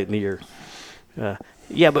award late in the year. But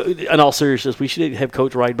in all seriousness, we should have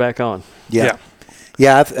Coach Wright back on. Yeah,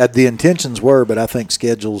 the intentions were, but I think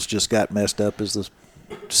schedules just got messed up as the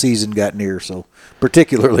season got near, so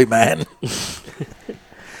particularly mine.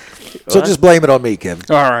 So just blame it on me, Kevin.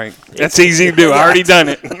 All right. That's easy to do. I already done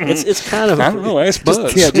it. It's kind of I don't know. Ask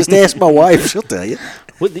Buzz. Just ask my wife. She'll tell you.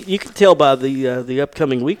 Well, you can tell by the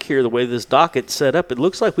upcoming week here, the way this docket's set up, it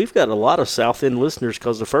looks like we've got a lot of South End listeners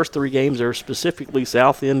because the first 3 games are specifically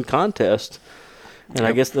South End contests. And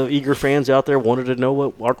I guess the eager fans out there wanted to know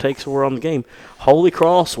what our takes were on the game. Holy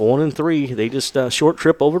Cross 1-3. They just short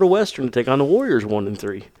trip over to Western to take on the Warriors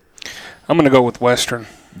 1-3. I'm going to go with Western.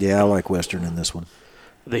 Yeah, I like Western in this one.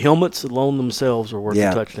 The helmets alone themselves are worth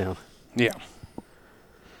a touchdown. Yeah.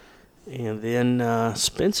 And then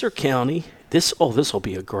Spencer County. This will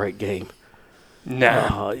be a great game.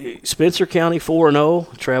 Spencer County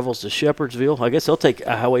 4-0 travels to Shepherdsville. I guess they'll take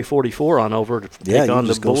Highway 44 on over to take on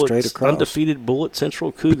the Bullets, undefeated Bullitt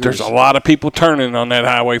Central Cougars. But there's a lot of people turning on that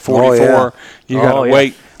Highway 44. Oh, yeah. You got to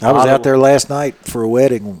wait. I was out there last night for a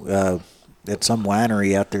wedding at some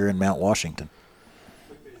winery out there in Mount Washington.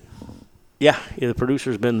 Yeah, the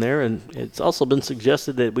producer's been there, and it's also been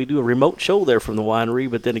suggested that we do a remote show there from the winery.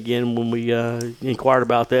 But then again, when we inquired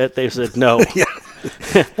about that, they said no.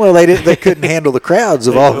 Well, they couldn't handle the crowds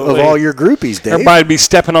of all your groupies, Dave. Everybody'd be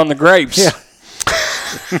stepping on the grapes. Yeah.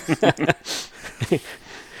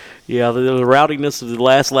 Yeah, the rowdiness of the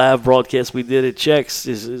last live broadcast we did at Chex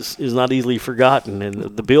is not easily forgotten,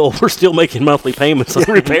 and the bill, we're still making monthly payments on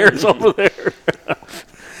repairs over there.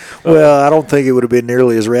 Well, I don't think it would have been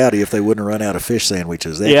nearly as rowdy if they wouldn't have run out of fish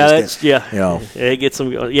sandwiches. They get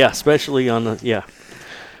some. Especially on the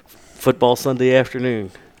football Sunday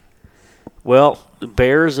afternoon. Well, the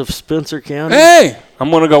Bears of Spencer County. Hey,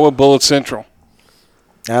 I'm going to go with Bullitt Central.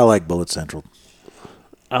 I like Bullitt Central.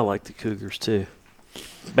 I like the Cougars too.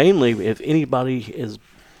 Mainly, if anybody has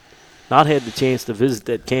not had the chance to visit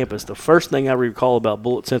that campus, the first thing I recall about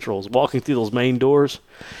Bullitt Central is walking through those main doors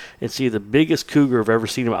and see the biggest cougar I've ever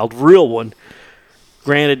seen, a real one,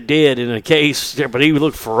 granted dead in a case, but he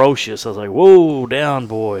looked ferocious. I was like, whoa, down,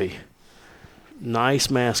 boy.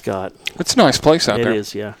 Nice mascot. It's a nice place out there. It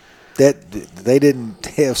is, yeah. That they didn't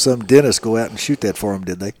have some dentist go out and shoot that for him,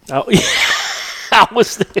 did they? Oh, yeah. I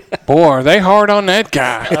was there. Boy, are they hard on that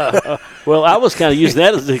guy. Well, I was kind of using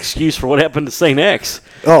that as an excuse for what happened to St. X.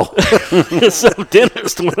 Oh. Some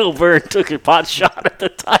dentist went over and took a pot shot at the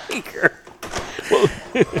tiger.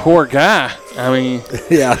 Poor guy. I mean.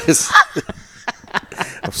 Yeah.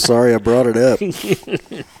 I'm sorry I brought it up.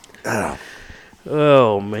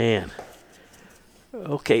 Oh, man.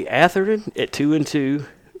 Okay, Atherton at 2-2.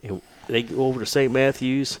 And they go over to St.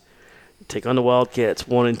 Matthews. Take on the Wildcats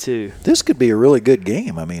 1-2. This could be a really good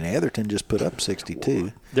game. I mean, Atherton just put up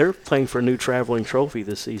 62. They're playing for a new traveling trophy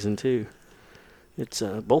this season too. It's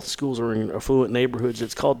both schools are in affluent neighborhoods.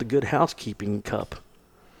 It's called the Good Housekeeping Cup.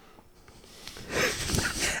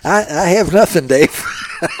 I have nothing, Dave.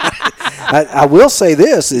 I will say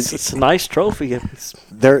this: It's a nice trophy.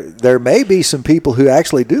 there may be some people who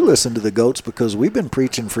actually do listen to the Goats, because we've been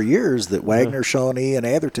preaching for years that Wagner, Shawnee, and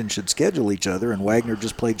Atherton should schedule each other, and Wagner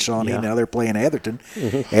just played Shawnee. Now they're playing Atherton.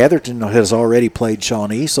 Atherton has already played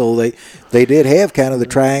Shawnee, so they did have kind of the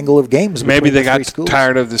triangle of games. Maybe they got schools.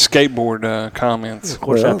 tired of the skateboard comments. Of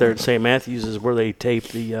course, out there in St. Matthews is where they tape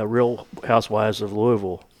the Real Housewives of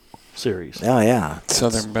Louisville series. Oh yeah,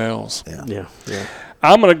 Southern Bells. Yeah.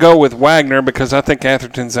 I'm going to go with Wagner because I think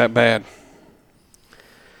Atherton's that bad.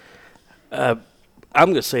 I'm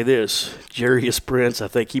going to say this. Jarius Prince, I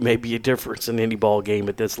think he may be a difference in any ball game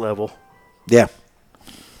at this level. Yeah.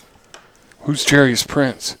 Who's Jarius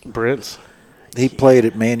Prince? Prince. He played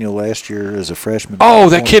at Manual last year as a freshman. Oh,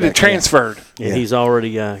 that kid that transferred. And he's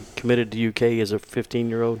already committed to UK as a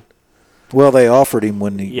 15-year-old. Well, they offered him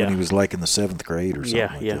when he was like in the 7th grade or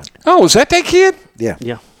something. That. Oh, is that kid? Yeah.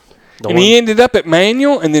 Yeah. And he ended up at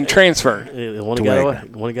Manual and then transferred. The one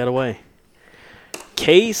who got away.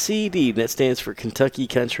 KCD, that stands for Kentucky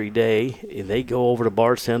Country Day, and they go over to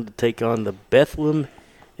Bardstown to take on the Bethlehem,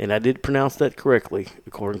 and I did pronounce that correctly,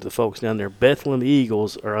 according to the folks down there. Bethlehem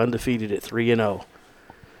Eagles are undefeated at 3-0.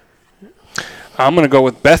 I'm going to go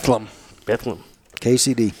with Bethlehem. Bethlehem.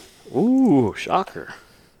 KCD. Ooh, shocker.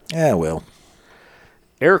 Yeah, well.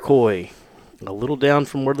 Iroquois, a little down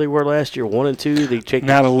from where they were last year, 1-2. They take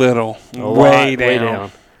Not a little, way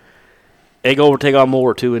down. They go over take on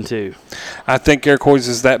Moore, 2-2. I think Iroquois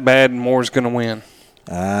is that bad, and Moore's going to win.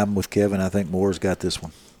 I'm with Kevin. I think Moore's got this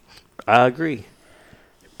one. I agree.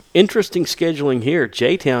 Interesting scheduling here.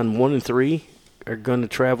 J-Town 1-3 are going to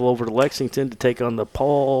travel over to Lexington to take on the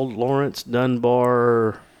Paul Lawrence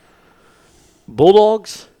Dunbar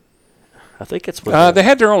Bulldogs. I think it's what they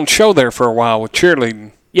had their own show there for a while with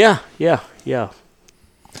cheerleading. Yeah.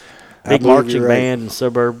 Big marching band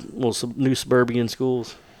and new suburban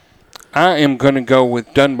schools. I am going to go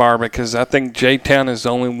with Dunbar because I think J-Town has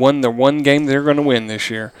only won the one game they're going to win this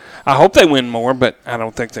year. I hope they win more, but I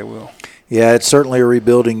don't think they will. Yeah, it's certainly a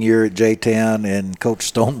rebuilding year at J-Town, and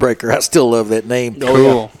Coach Stonebreaker, I still love that name. Cool.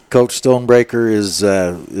 Yeah. Coach Stonebreaker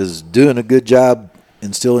is doing a good job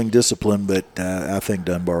instilling discipline, but I think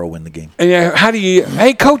Dunbar will win the game. Yeah,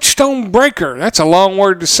 hey, Coach Stonebreaker. That's a long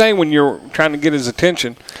word to say when you're trying to get his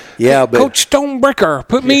attention. Yeah, hey, Coach Stonebreaker,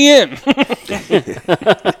 put me in.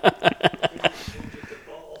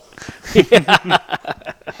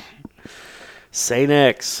 St.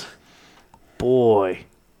 X, boy,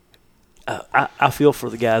 I feel for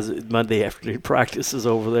the guys at Monday afternoon practices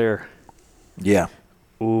over there. Yeah.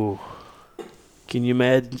 Ooh. Can you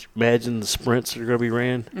imagine the sprints that are going to be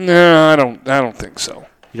ran? No, I don't think so.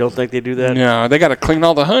 You don't think they do that? No, they got to clean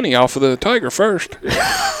all the honey off of the tiger first.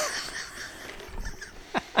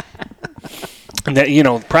 And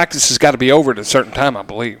that practice has got to be over at a certain time, I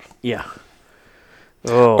believe. Yeah.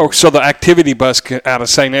 Oh, so the activity bus out of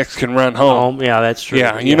St. X can run home. Yeah, that's true.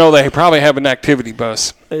 Yeah, they probably have an activity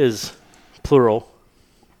bus. It is plural.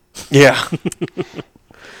 Yeah.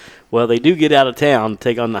 Well, they do get out of town to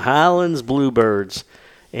take on the Highlands Bluebirds,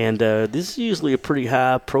 and this is usually a pretty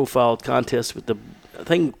high-profile contest. With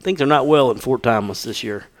things are not well in Fort Thomas this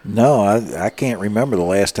year. No, I can't remember the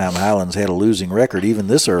last time Highlands had a losing record, even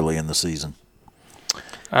this early in the season.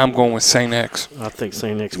 I'm going with St. X. I think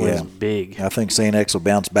St. X wins big. I think St. X will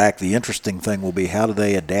bounce back. The interesting thing will be how do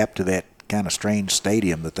they adapt to that kind of strange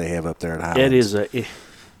stadium that they have up there at Highlands.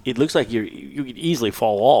 It looks like you could easily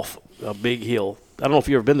fall off a big hill. I don't know if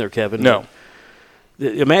you've ever been there, Kevin. No.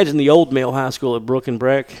 Imagine the old male high school at Brook and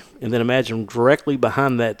Breck, and then imagine directly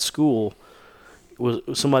behind that school was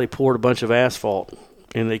somebody poured a bunch of asphalt,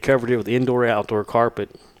 and they covered it with indoor-outdoor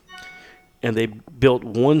carpet, and they built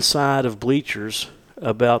one side of bleachers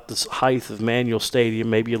about the height of Manual Stadium,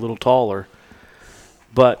 maybe a little taller.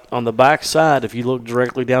 But on the back side, if you look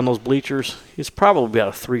directly down those bleachers, it's probably about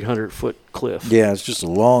a 300-foot cliff. Yeah, it's just a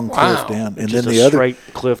long cliff down, and just then a straight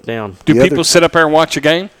cliff down. Do people sit up there and watch a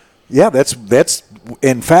game? Yeah, that's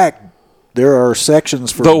in fact there are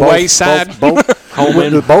sections for the way side, both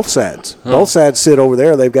sides. Both sides sit over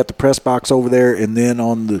there. They've got the press box over there, and then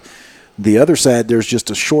on the other side, there's just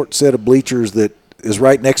a short set of bleachers that is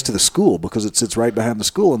right next to the school because it sits right behind the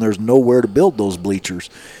school, and there's nowhere to build those bleachers.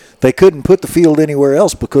 They couldn't put the field anywhere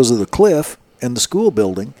else because of the cliff and the school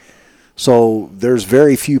building. So there's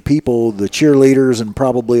very few people, the cheerleaders and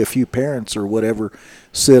probably a few parents or whatever,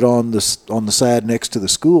 sit on the side next to the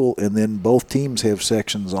school, and then both teams have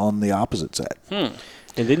sections on the opposite side. And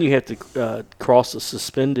then you have to cross a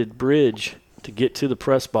suspended bridge to get to the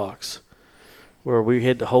press box, where we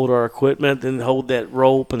had to hold our equipment, then hold that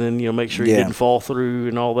rope, and then make sure you didn't fall through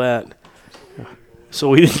and all that. So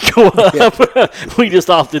we didn't go up. We just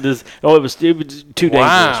opted as it was too dangerous.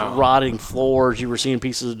 Wow. Rotting floors. You were seeing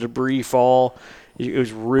pieces of debris fall. It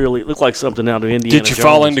was really, it looked like something out of Indiana Did you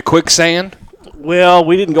fall into quicksand? Well,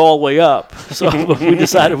 we didn't go all the way up. So we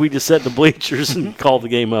decided we just set the bleachers and called the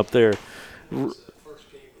game up there.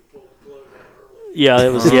 Yeah,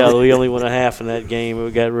 it was. Yeah, we only won a half in that game.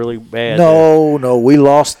 It got really bad. No, we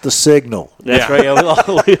lost the signal. That's right. Yeah,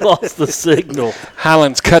 we lost the signal.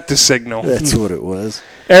 Highlands cut the signal. That's what it was.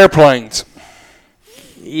 Airplanes.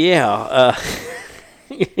 Yeah.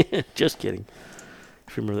 Just kidding.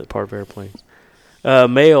 If you remember that part of airplanes.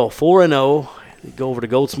 Mail 4-0. Go over to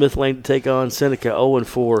Goldsmith Lane to take on Seneca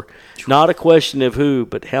 0-4. Not a question of who,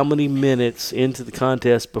 but how many minutes into the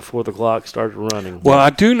contest before the clock started running. Well, I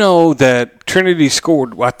do know that Trinity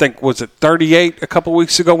scored, I think, was it 38 a couple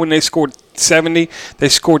weeks ago when they scored 70? They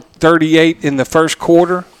scored 38 in the first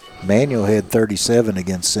quarter. Manuel had 37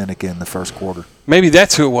 against Seneca in the first quarter. Maybe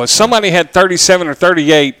that's who it was. Somebody had 37 or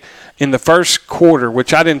 38 in the first quarter,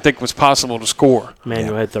 which I didn't think was possible to score.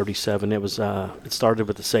 Manuel had 37. It was it started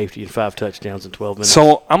with the safety and 5 touchdowns in 12 minutes.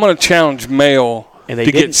 So I'm going to challenge Mail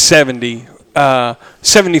to get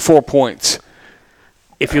 74 points.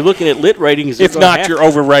 If you're looking at lit ratings, If not, you're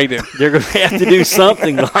overrated. They're going to have to do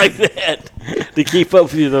something like that to keep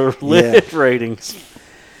up with the lit ratings.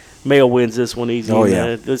 Mail wins this one easy. Oh,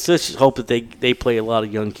 yeah. Let's just hope that they play a lot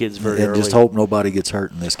of young kids very early. And just hope nobody gets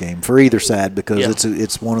hurt in this game for either side, because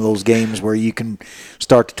it's one of those games where you can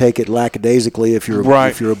start to take it lackadaisically if you're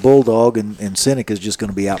a Bulldog, and Seneca's just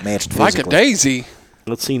going to be outmatched physically. Like a daisy.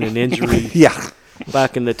 Let's see an injury. Yeah.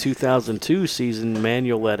 Back in the 2002 season,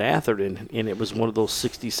 Manuel led Atherton, and it was one of those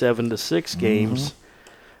 67-6 games.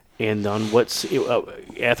 And on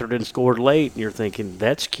Atherton scored late, and you're thinking,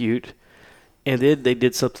 that's cute. And then they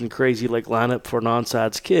did something crazy like line up for an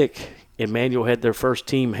onside kick, and Manuel had their first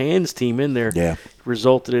hands team in there. Yeah.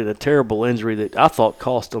 Resulted in a terrible injury that I thought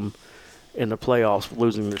cost them in the playoffs,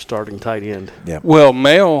 losing their starting tight end. Yeah. Well,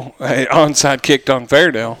 Mail onside kicked on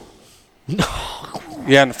Fairdale. No.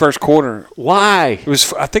 Yeah, in the first quarter. Why?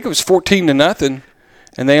 I think it was 14-0,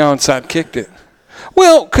 and they onside kicked it.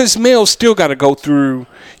 Well, because Mail's still got to go through.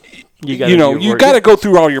 You got to go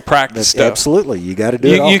through all your practice stuff. Absolutely, you got to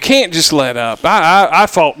do it all. You can't just let up. I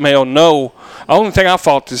fault Mail. No, the only thing I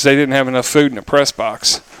fault is they didn't have enough food in the press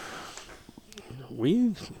box.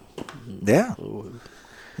 Yeah.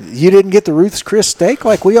 You didn't get the Ruth's Chris steak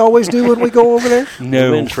like we always do when we go over there? No.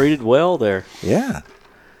 You've been treated well there. Yeah.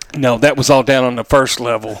 No, that was all down on the first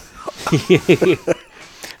level.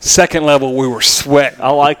 Second level, we were sweating. I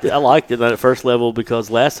liked it on that first level because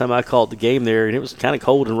last time I called the game there, and it was kind of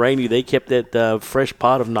cold and rainy, they kept that fresh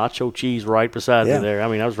pot of nacho cheese right beside me there. I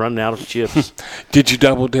mean, I was running out of chips. Did you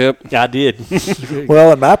double dip? I did.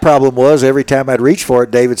 Well, and my problem was every time I'd reach for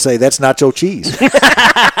it, Dave would say, "That's nacho cheese."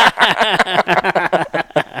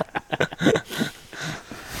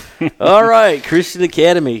 All right, Christian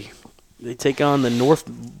Academy. They take on the North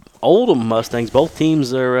Oldham Mustangs. Both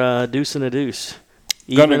teams are deuce and a deuce.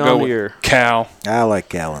 Gonna go with Cal. I like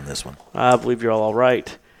Cal in this one. I believe you're all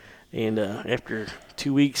right. And after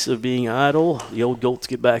 2 weeks of being idle, the old Golts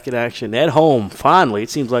get back in action at home. Finally, it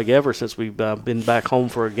seems like ever since we've been back home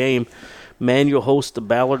for a game. Manuel hosts the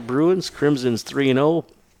Ballard Bruins. Crimson's 3-0.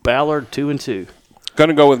 Ballard 2-2.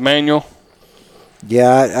 Gonna go with Manuel.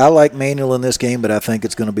 Yeah, I like Manuel in this game, but I think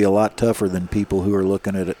it's going to be a lot tougher than people who are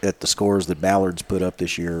looking at the scores that Ballard's put up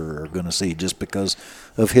this year are going to see, just because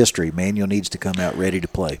of history. Manuel needs to come out ready to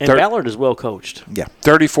play. And Ballard is well coached. Yeah,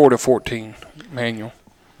 34-14, Manuel.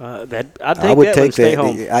 I would take that. Stay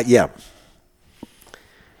home. Yeah.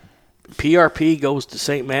 PRP goes to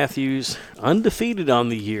St. Matthews, undefeated on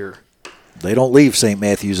the year. They don't leave St.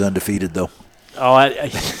 Matthews undefeated, though. Oh,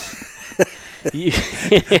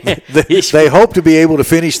 they hope to be able to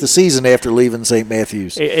finish the season after leaving St.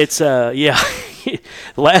 Matthews. It's The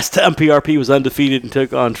last time PRP was undefeated and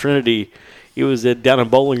took on Trinity, it was down in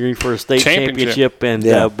Bowling Green for a state championship,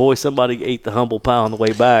 and boy, somebody ate the humble pie on the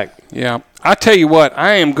way back. Yeah, I tell you what,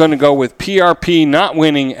 I am going to go with PRP not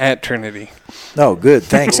winning at Trinity. Oh, good.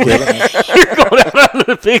 Thanks, Kevin. You're going out on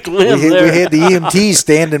a big limb there. We had the EMTs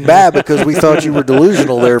standing by because we thought you were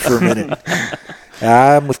delusional there for a minute.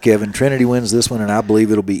 I'm with Kevin. Trinity wins this one, and I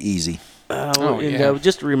believe it'll be easy.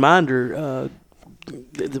 Just a reminder,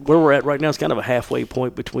 where we're at right now is kind of a halfway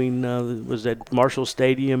point between was that Marshall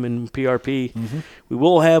Stadium and PRP. Mm-hmm. We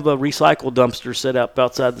will have a recycle dumpster set up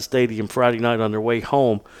outside the stadium Friday night on their way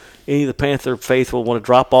home. Any of the Panther faithful want to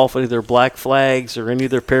drop off any of their black flags or any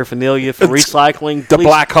of their paraphernalia for recycling? The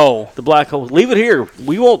black hole. The black hole. Leave it here.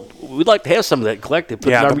 We'd like to have some of that collected.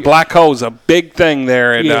 The black hole is a big thing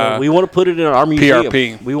there. We want to put it in our museum.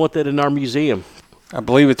 PRP. We want that in our museum. I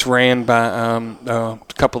believe it's ran by a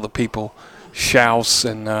couple of the people, Schaus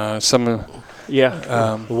and some of.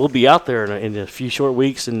 Yeah, we'll be out there in a few short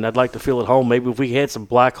weeks, and I'd like to feel at home. Maybe if we had some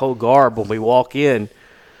black hole garb when we walk in,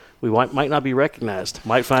 we might not be recognized.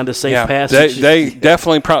 Might find a safe passage. They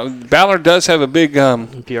definitely Ballard does have a big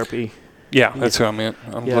PRP. Yeah, that's what I meant.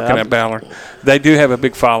 I'm looking at Ballard. They do have a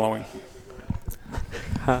big following.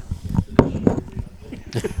 Huh.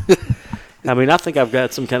 I mean, I think I've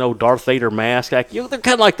got some kind of old Darth Vader mask. They're kind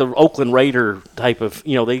of like the Oakland Raider type of,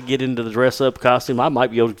 they get into the dress-up costume. I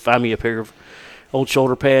might be able to find me a pair of old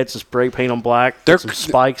shoulder pads, and spray paint them black, put some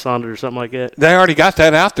spikes on it or something like that. They already got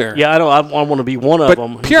that out there. Yeah, I know. I want to be one of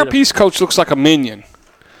them. But PRP's coach looks like a minion.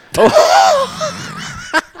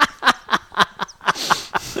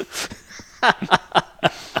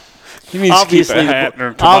 He needs to keep a hat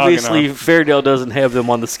or obviously, Fairdale doesn't have them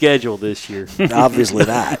on the schedule this year. Obviously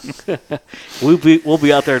not. We'll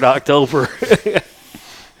be out there in October.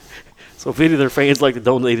 So if any of their fans like to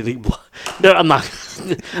donate any blood, no, I'm not.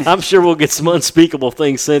 I'm sure we'll get some unspeakable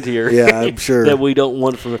things sent here. Yeah, I'm sure that we don't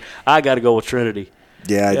want from. I got to go with Trinity.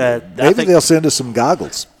 Yeah, maybe they'll send us some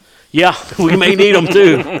goggles. Yeah, we may need them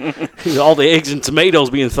too. All the eggs and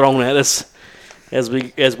tomatoes being thrown at us as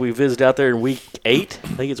we visit out there in week 8. I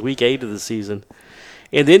think it's week 8 of the season.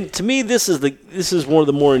 And then to me, this is one of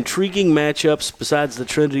the more intriguing matchups besides the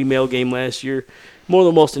Trinity Mail game last year. One of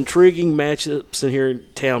the most intriguing matchups in here in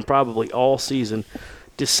town probably all season.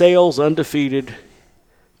 DeSales undefeated,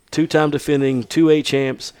 2-time defending 2A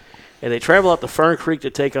champs, and they travel out to Fern Creek to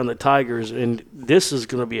take on the Tigers, and this is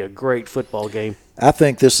going to be a great football game. I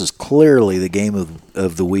think this is clearly the game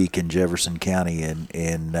of the week in Jefferson County, and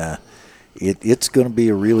it's going to be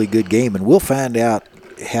a really good game, and we'll find out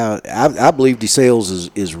how. I believe DeSales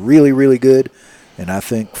is really, really good, and I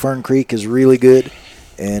think Fern Creek is really good.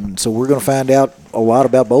 And so we're going to find out a lot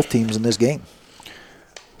about both teams in this game.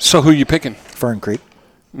 So who you picking? Fern Creek.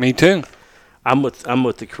 Me too. I'm with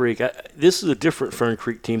the Creek. This is a different Fern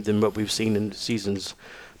Creek team than what we've seen in seasons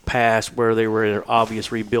past, where they were in an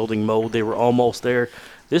obvious rebuilding mode. They were almost there.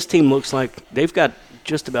 This team looks like they've got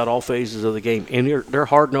just about all phases of the game, and they're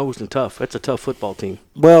hard-nosed and tough. That's a tough football team.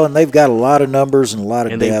 Well, and they've got a lot of numbers and a lot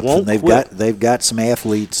of depth, and they've got some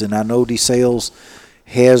athletes, and I know DeSales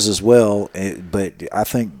has as well, but I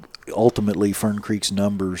think ultimately Fern Creek's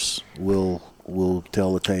numbers will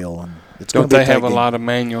tell the tale, and it's going to be. Don't they have a lot of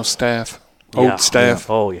manual staff, old staff?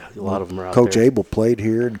 Yeah. Oh yeah, a lot of them are out Coach there. Abel played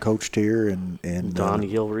here and coached here, and Donnie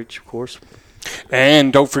Gilrich, of course.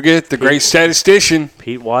 And don't forget the great statistician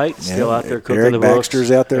Pete White, still out there cooking Eric the books.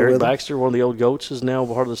 Baxter's out there. Eric with Baxter, one of the old goats, is now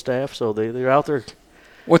part of the staff, so they're out there.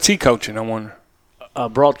 What's he coaching? I wonder.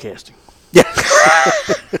 Broadcasting. Yeah.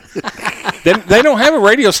 They don't have a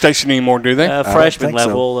radio station anymore, do they? Freshman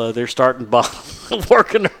level, they're starting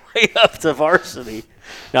working their way up to varsity.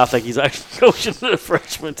 Now I think he's actually coaching the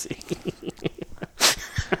freshman team.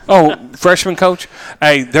 Oh, freshman coach?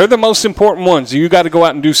 Hey, they're the most important ones. You got to go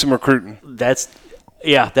out and do some recruiting. That's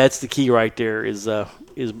the key right there is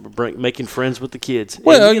making friends with the kids.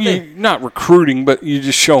 Well, you're not recruiting, but you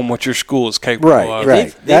just show them what your school is capable of.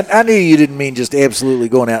 Right. I knew you didn't mean just absolutely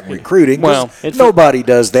going out and recruiting. Well, nobody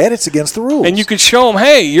does that. It's against the rules. And you could show them,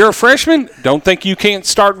 hey, you're a freshman. Don't think you can't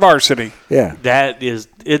start varsity. Yeah.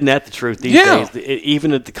 Isn't that the truth these days?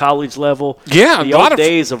 Even at the college level. Yeah. The old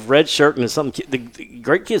days of red shirt and something. The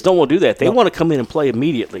great kids don't want to do that. They want to come in and play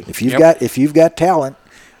immediately. If you've got talent,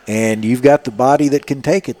 and you've got the body that can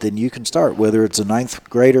take it, then you can start, whether it's a ninth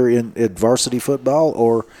grader at varsity football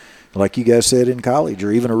or, like you guys said, in college,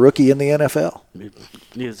 or even a rookie in the NFL.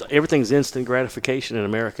 Everything's instant gratification in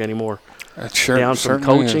America anymore. That's sure. Down from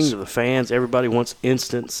coaching to the fans, everybody wants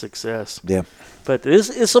instant success. Yeah. But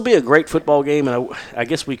this will be a great football game, and I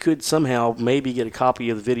guess we could somehow maybe get a copy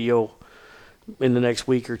of the video in the next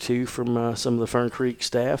week or two from some of the Fern Creek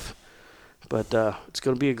staff. But it's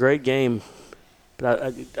going to be a great game.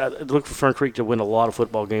 But I look for Fern Creek to win a lot of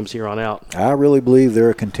football games here on out. I really believe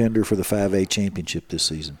they're a contender for the 5A championship this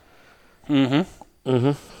season. Mm-hmm.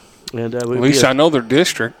 Mm-hmm. And at least I know their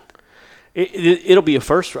district. It'll be a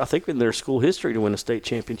first, I think, in their school history to win a state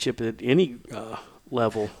championship at any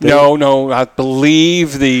level. No, I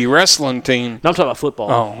believe the wrestling team. No, I'm talking about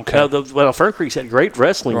football. Oh, okay. Fern Creek's had great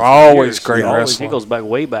wrestling. They're always great wrestling. It goes back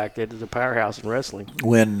way back. They did the powerhouse in wrestling.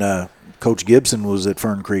 When Coach Gibson was at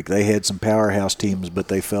Fern Creek, they had some powerhouse teams, but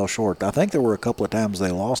they fell short. I think there were a couple of times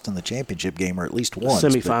they lost in the championship game, or at least once.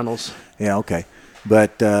 Semifinals. Yeah, okay.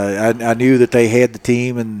 But I knew that they had the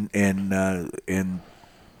team, and then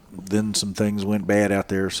some things went bad out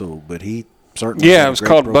there. So, but he certainly it was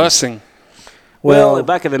called busing. Well,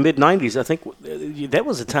 back in the mid-'90s, I think that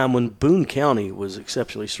was a time when Boone County was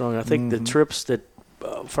exceptionally strong. I think the trips that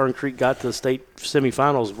Fern Creek got to the state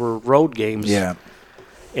semifinals were road games. Yeah.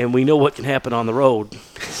 And we know what can happen on the road,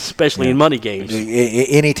 especially in money games.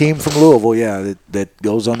 Any team from Louisville, that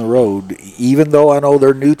goes on the road, even though I know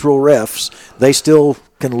they're neutral refs, they still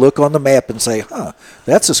can look on the map and say,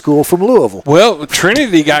 that's a school from Louisville. Well,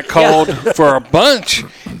 Trinity got called for a bunch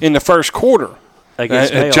in the first quarter.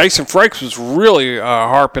 Against Mayo. Jason Frakes was really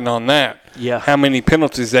harping on that. Yeah. How many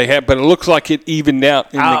penalties they had, but it looks like it evened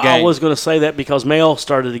out in the game. I was going to say that because Mayo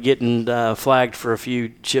started getting flagged for a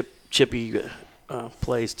few chippy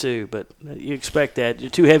plays too, but you expect that. You're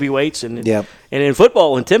two heavyweights, and in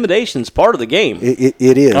football, intimidation's part of the game. It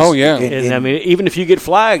is. Oh yeah. And I mean, even if you get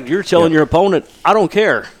flagged, you're telling your opponent, "I don't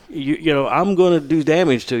care. You know, I'm going to do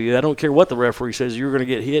damage to you. I don't care what the referee says. You're going to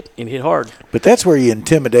get hit and hit hard." But that's where you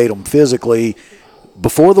intimidate them physically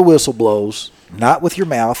before the whistle blows, not with your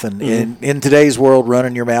mouth. And in today's world,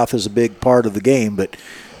 running your mouth is a big part of the game. But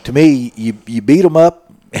to me, you beat them up.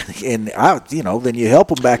 And then you help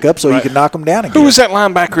them back up so you can knock them down again. Who was that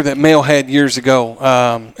linebacker that Mail had years ago?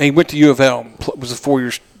 He went to U of L. Was a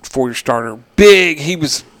four-year starter. Big. He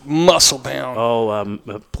was muscle bound.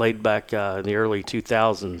 Played back in the early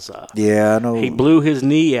 2000s. I know. He blew his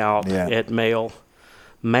knee out at Mail.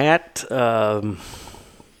 Matt. I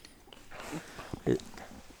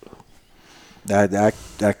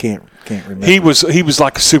can't remember. He was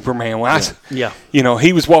like a Superman.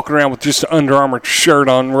 He was walking around with just an Under Armour shirt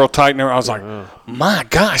on, real tight, and I was like, "My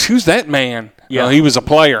gosh, who's that man?" Yeah, he was a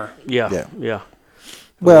player. Yeah.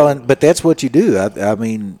 Well, but that's what you do. I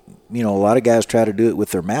mean, a lot of guys try to do it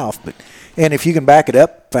with their mouth, and if you can back it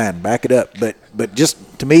up, fine, back it up. But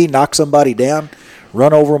just to me, knock somebody down,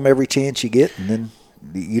 run over them every chance you get, and then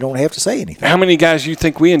you don't have to say anything. How many guys you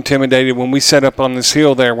think we intimidated when we set up on this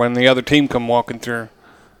hill there when the other team come walking through?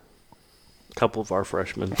 A couple of our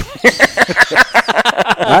freshmen.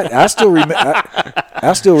 I still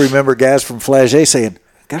remember guys from Flagey saying,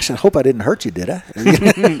 "Gosh, I hope I didn't hurt you, did I?"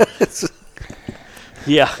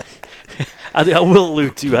 Yeah. I will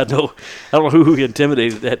allude to. I don't know who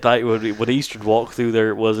intimidated that night when Eastern walked through there.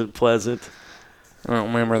 It wasn't pleasant. I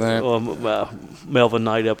don't remember that. Melvin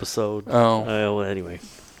Knight episode. Oh. Anyway.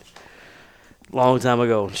 Long time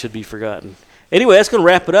ago. Should be forgotten. Anyway, that's going to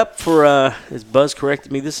wrap it up for, as Buzz corrected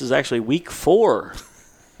me, this is actually week 4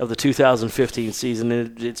 of the 2015 season,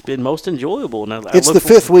 and it's been most enjoyable. And it's the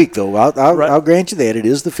 5th week, though. I'll grant you that. It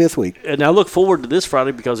is the 5th week. And I look forward to this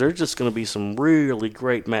Friday because there's just going to be some really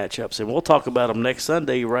great matchups, and we'll talk about them next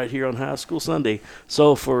Sunday right here on High School Sunday.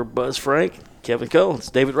 So for Buzz Frank, Kevin Coe, it's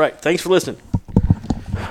David Wright. Thanks for listening.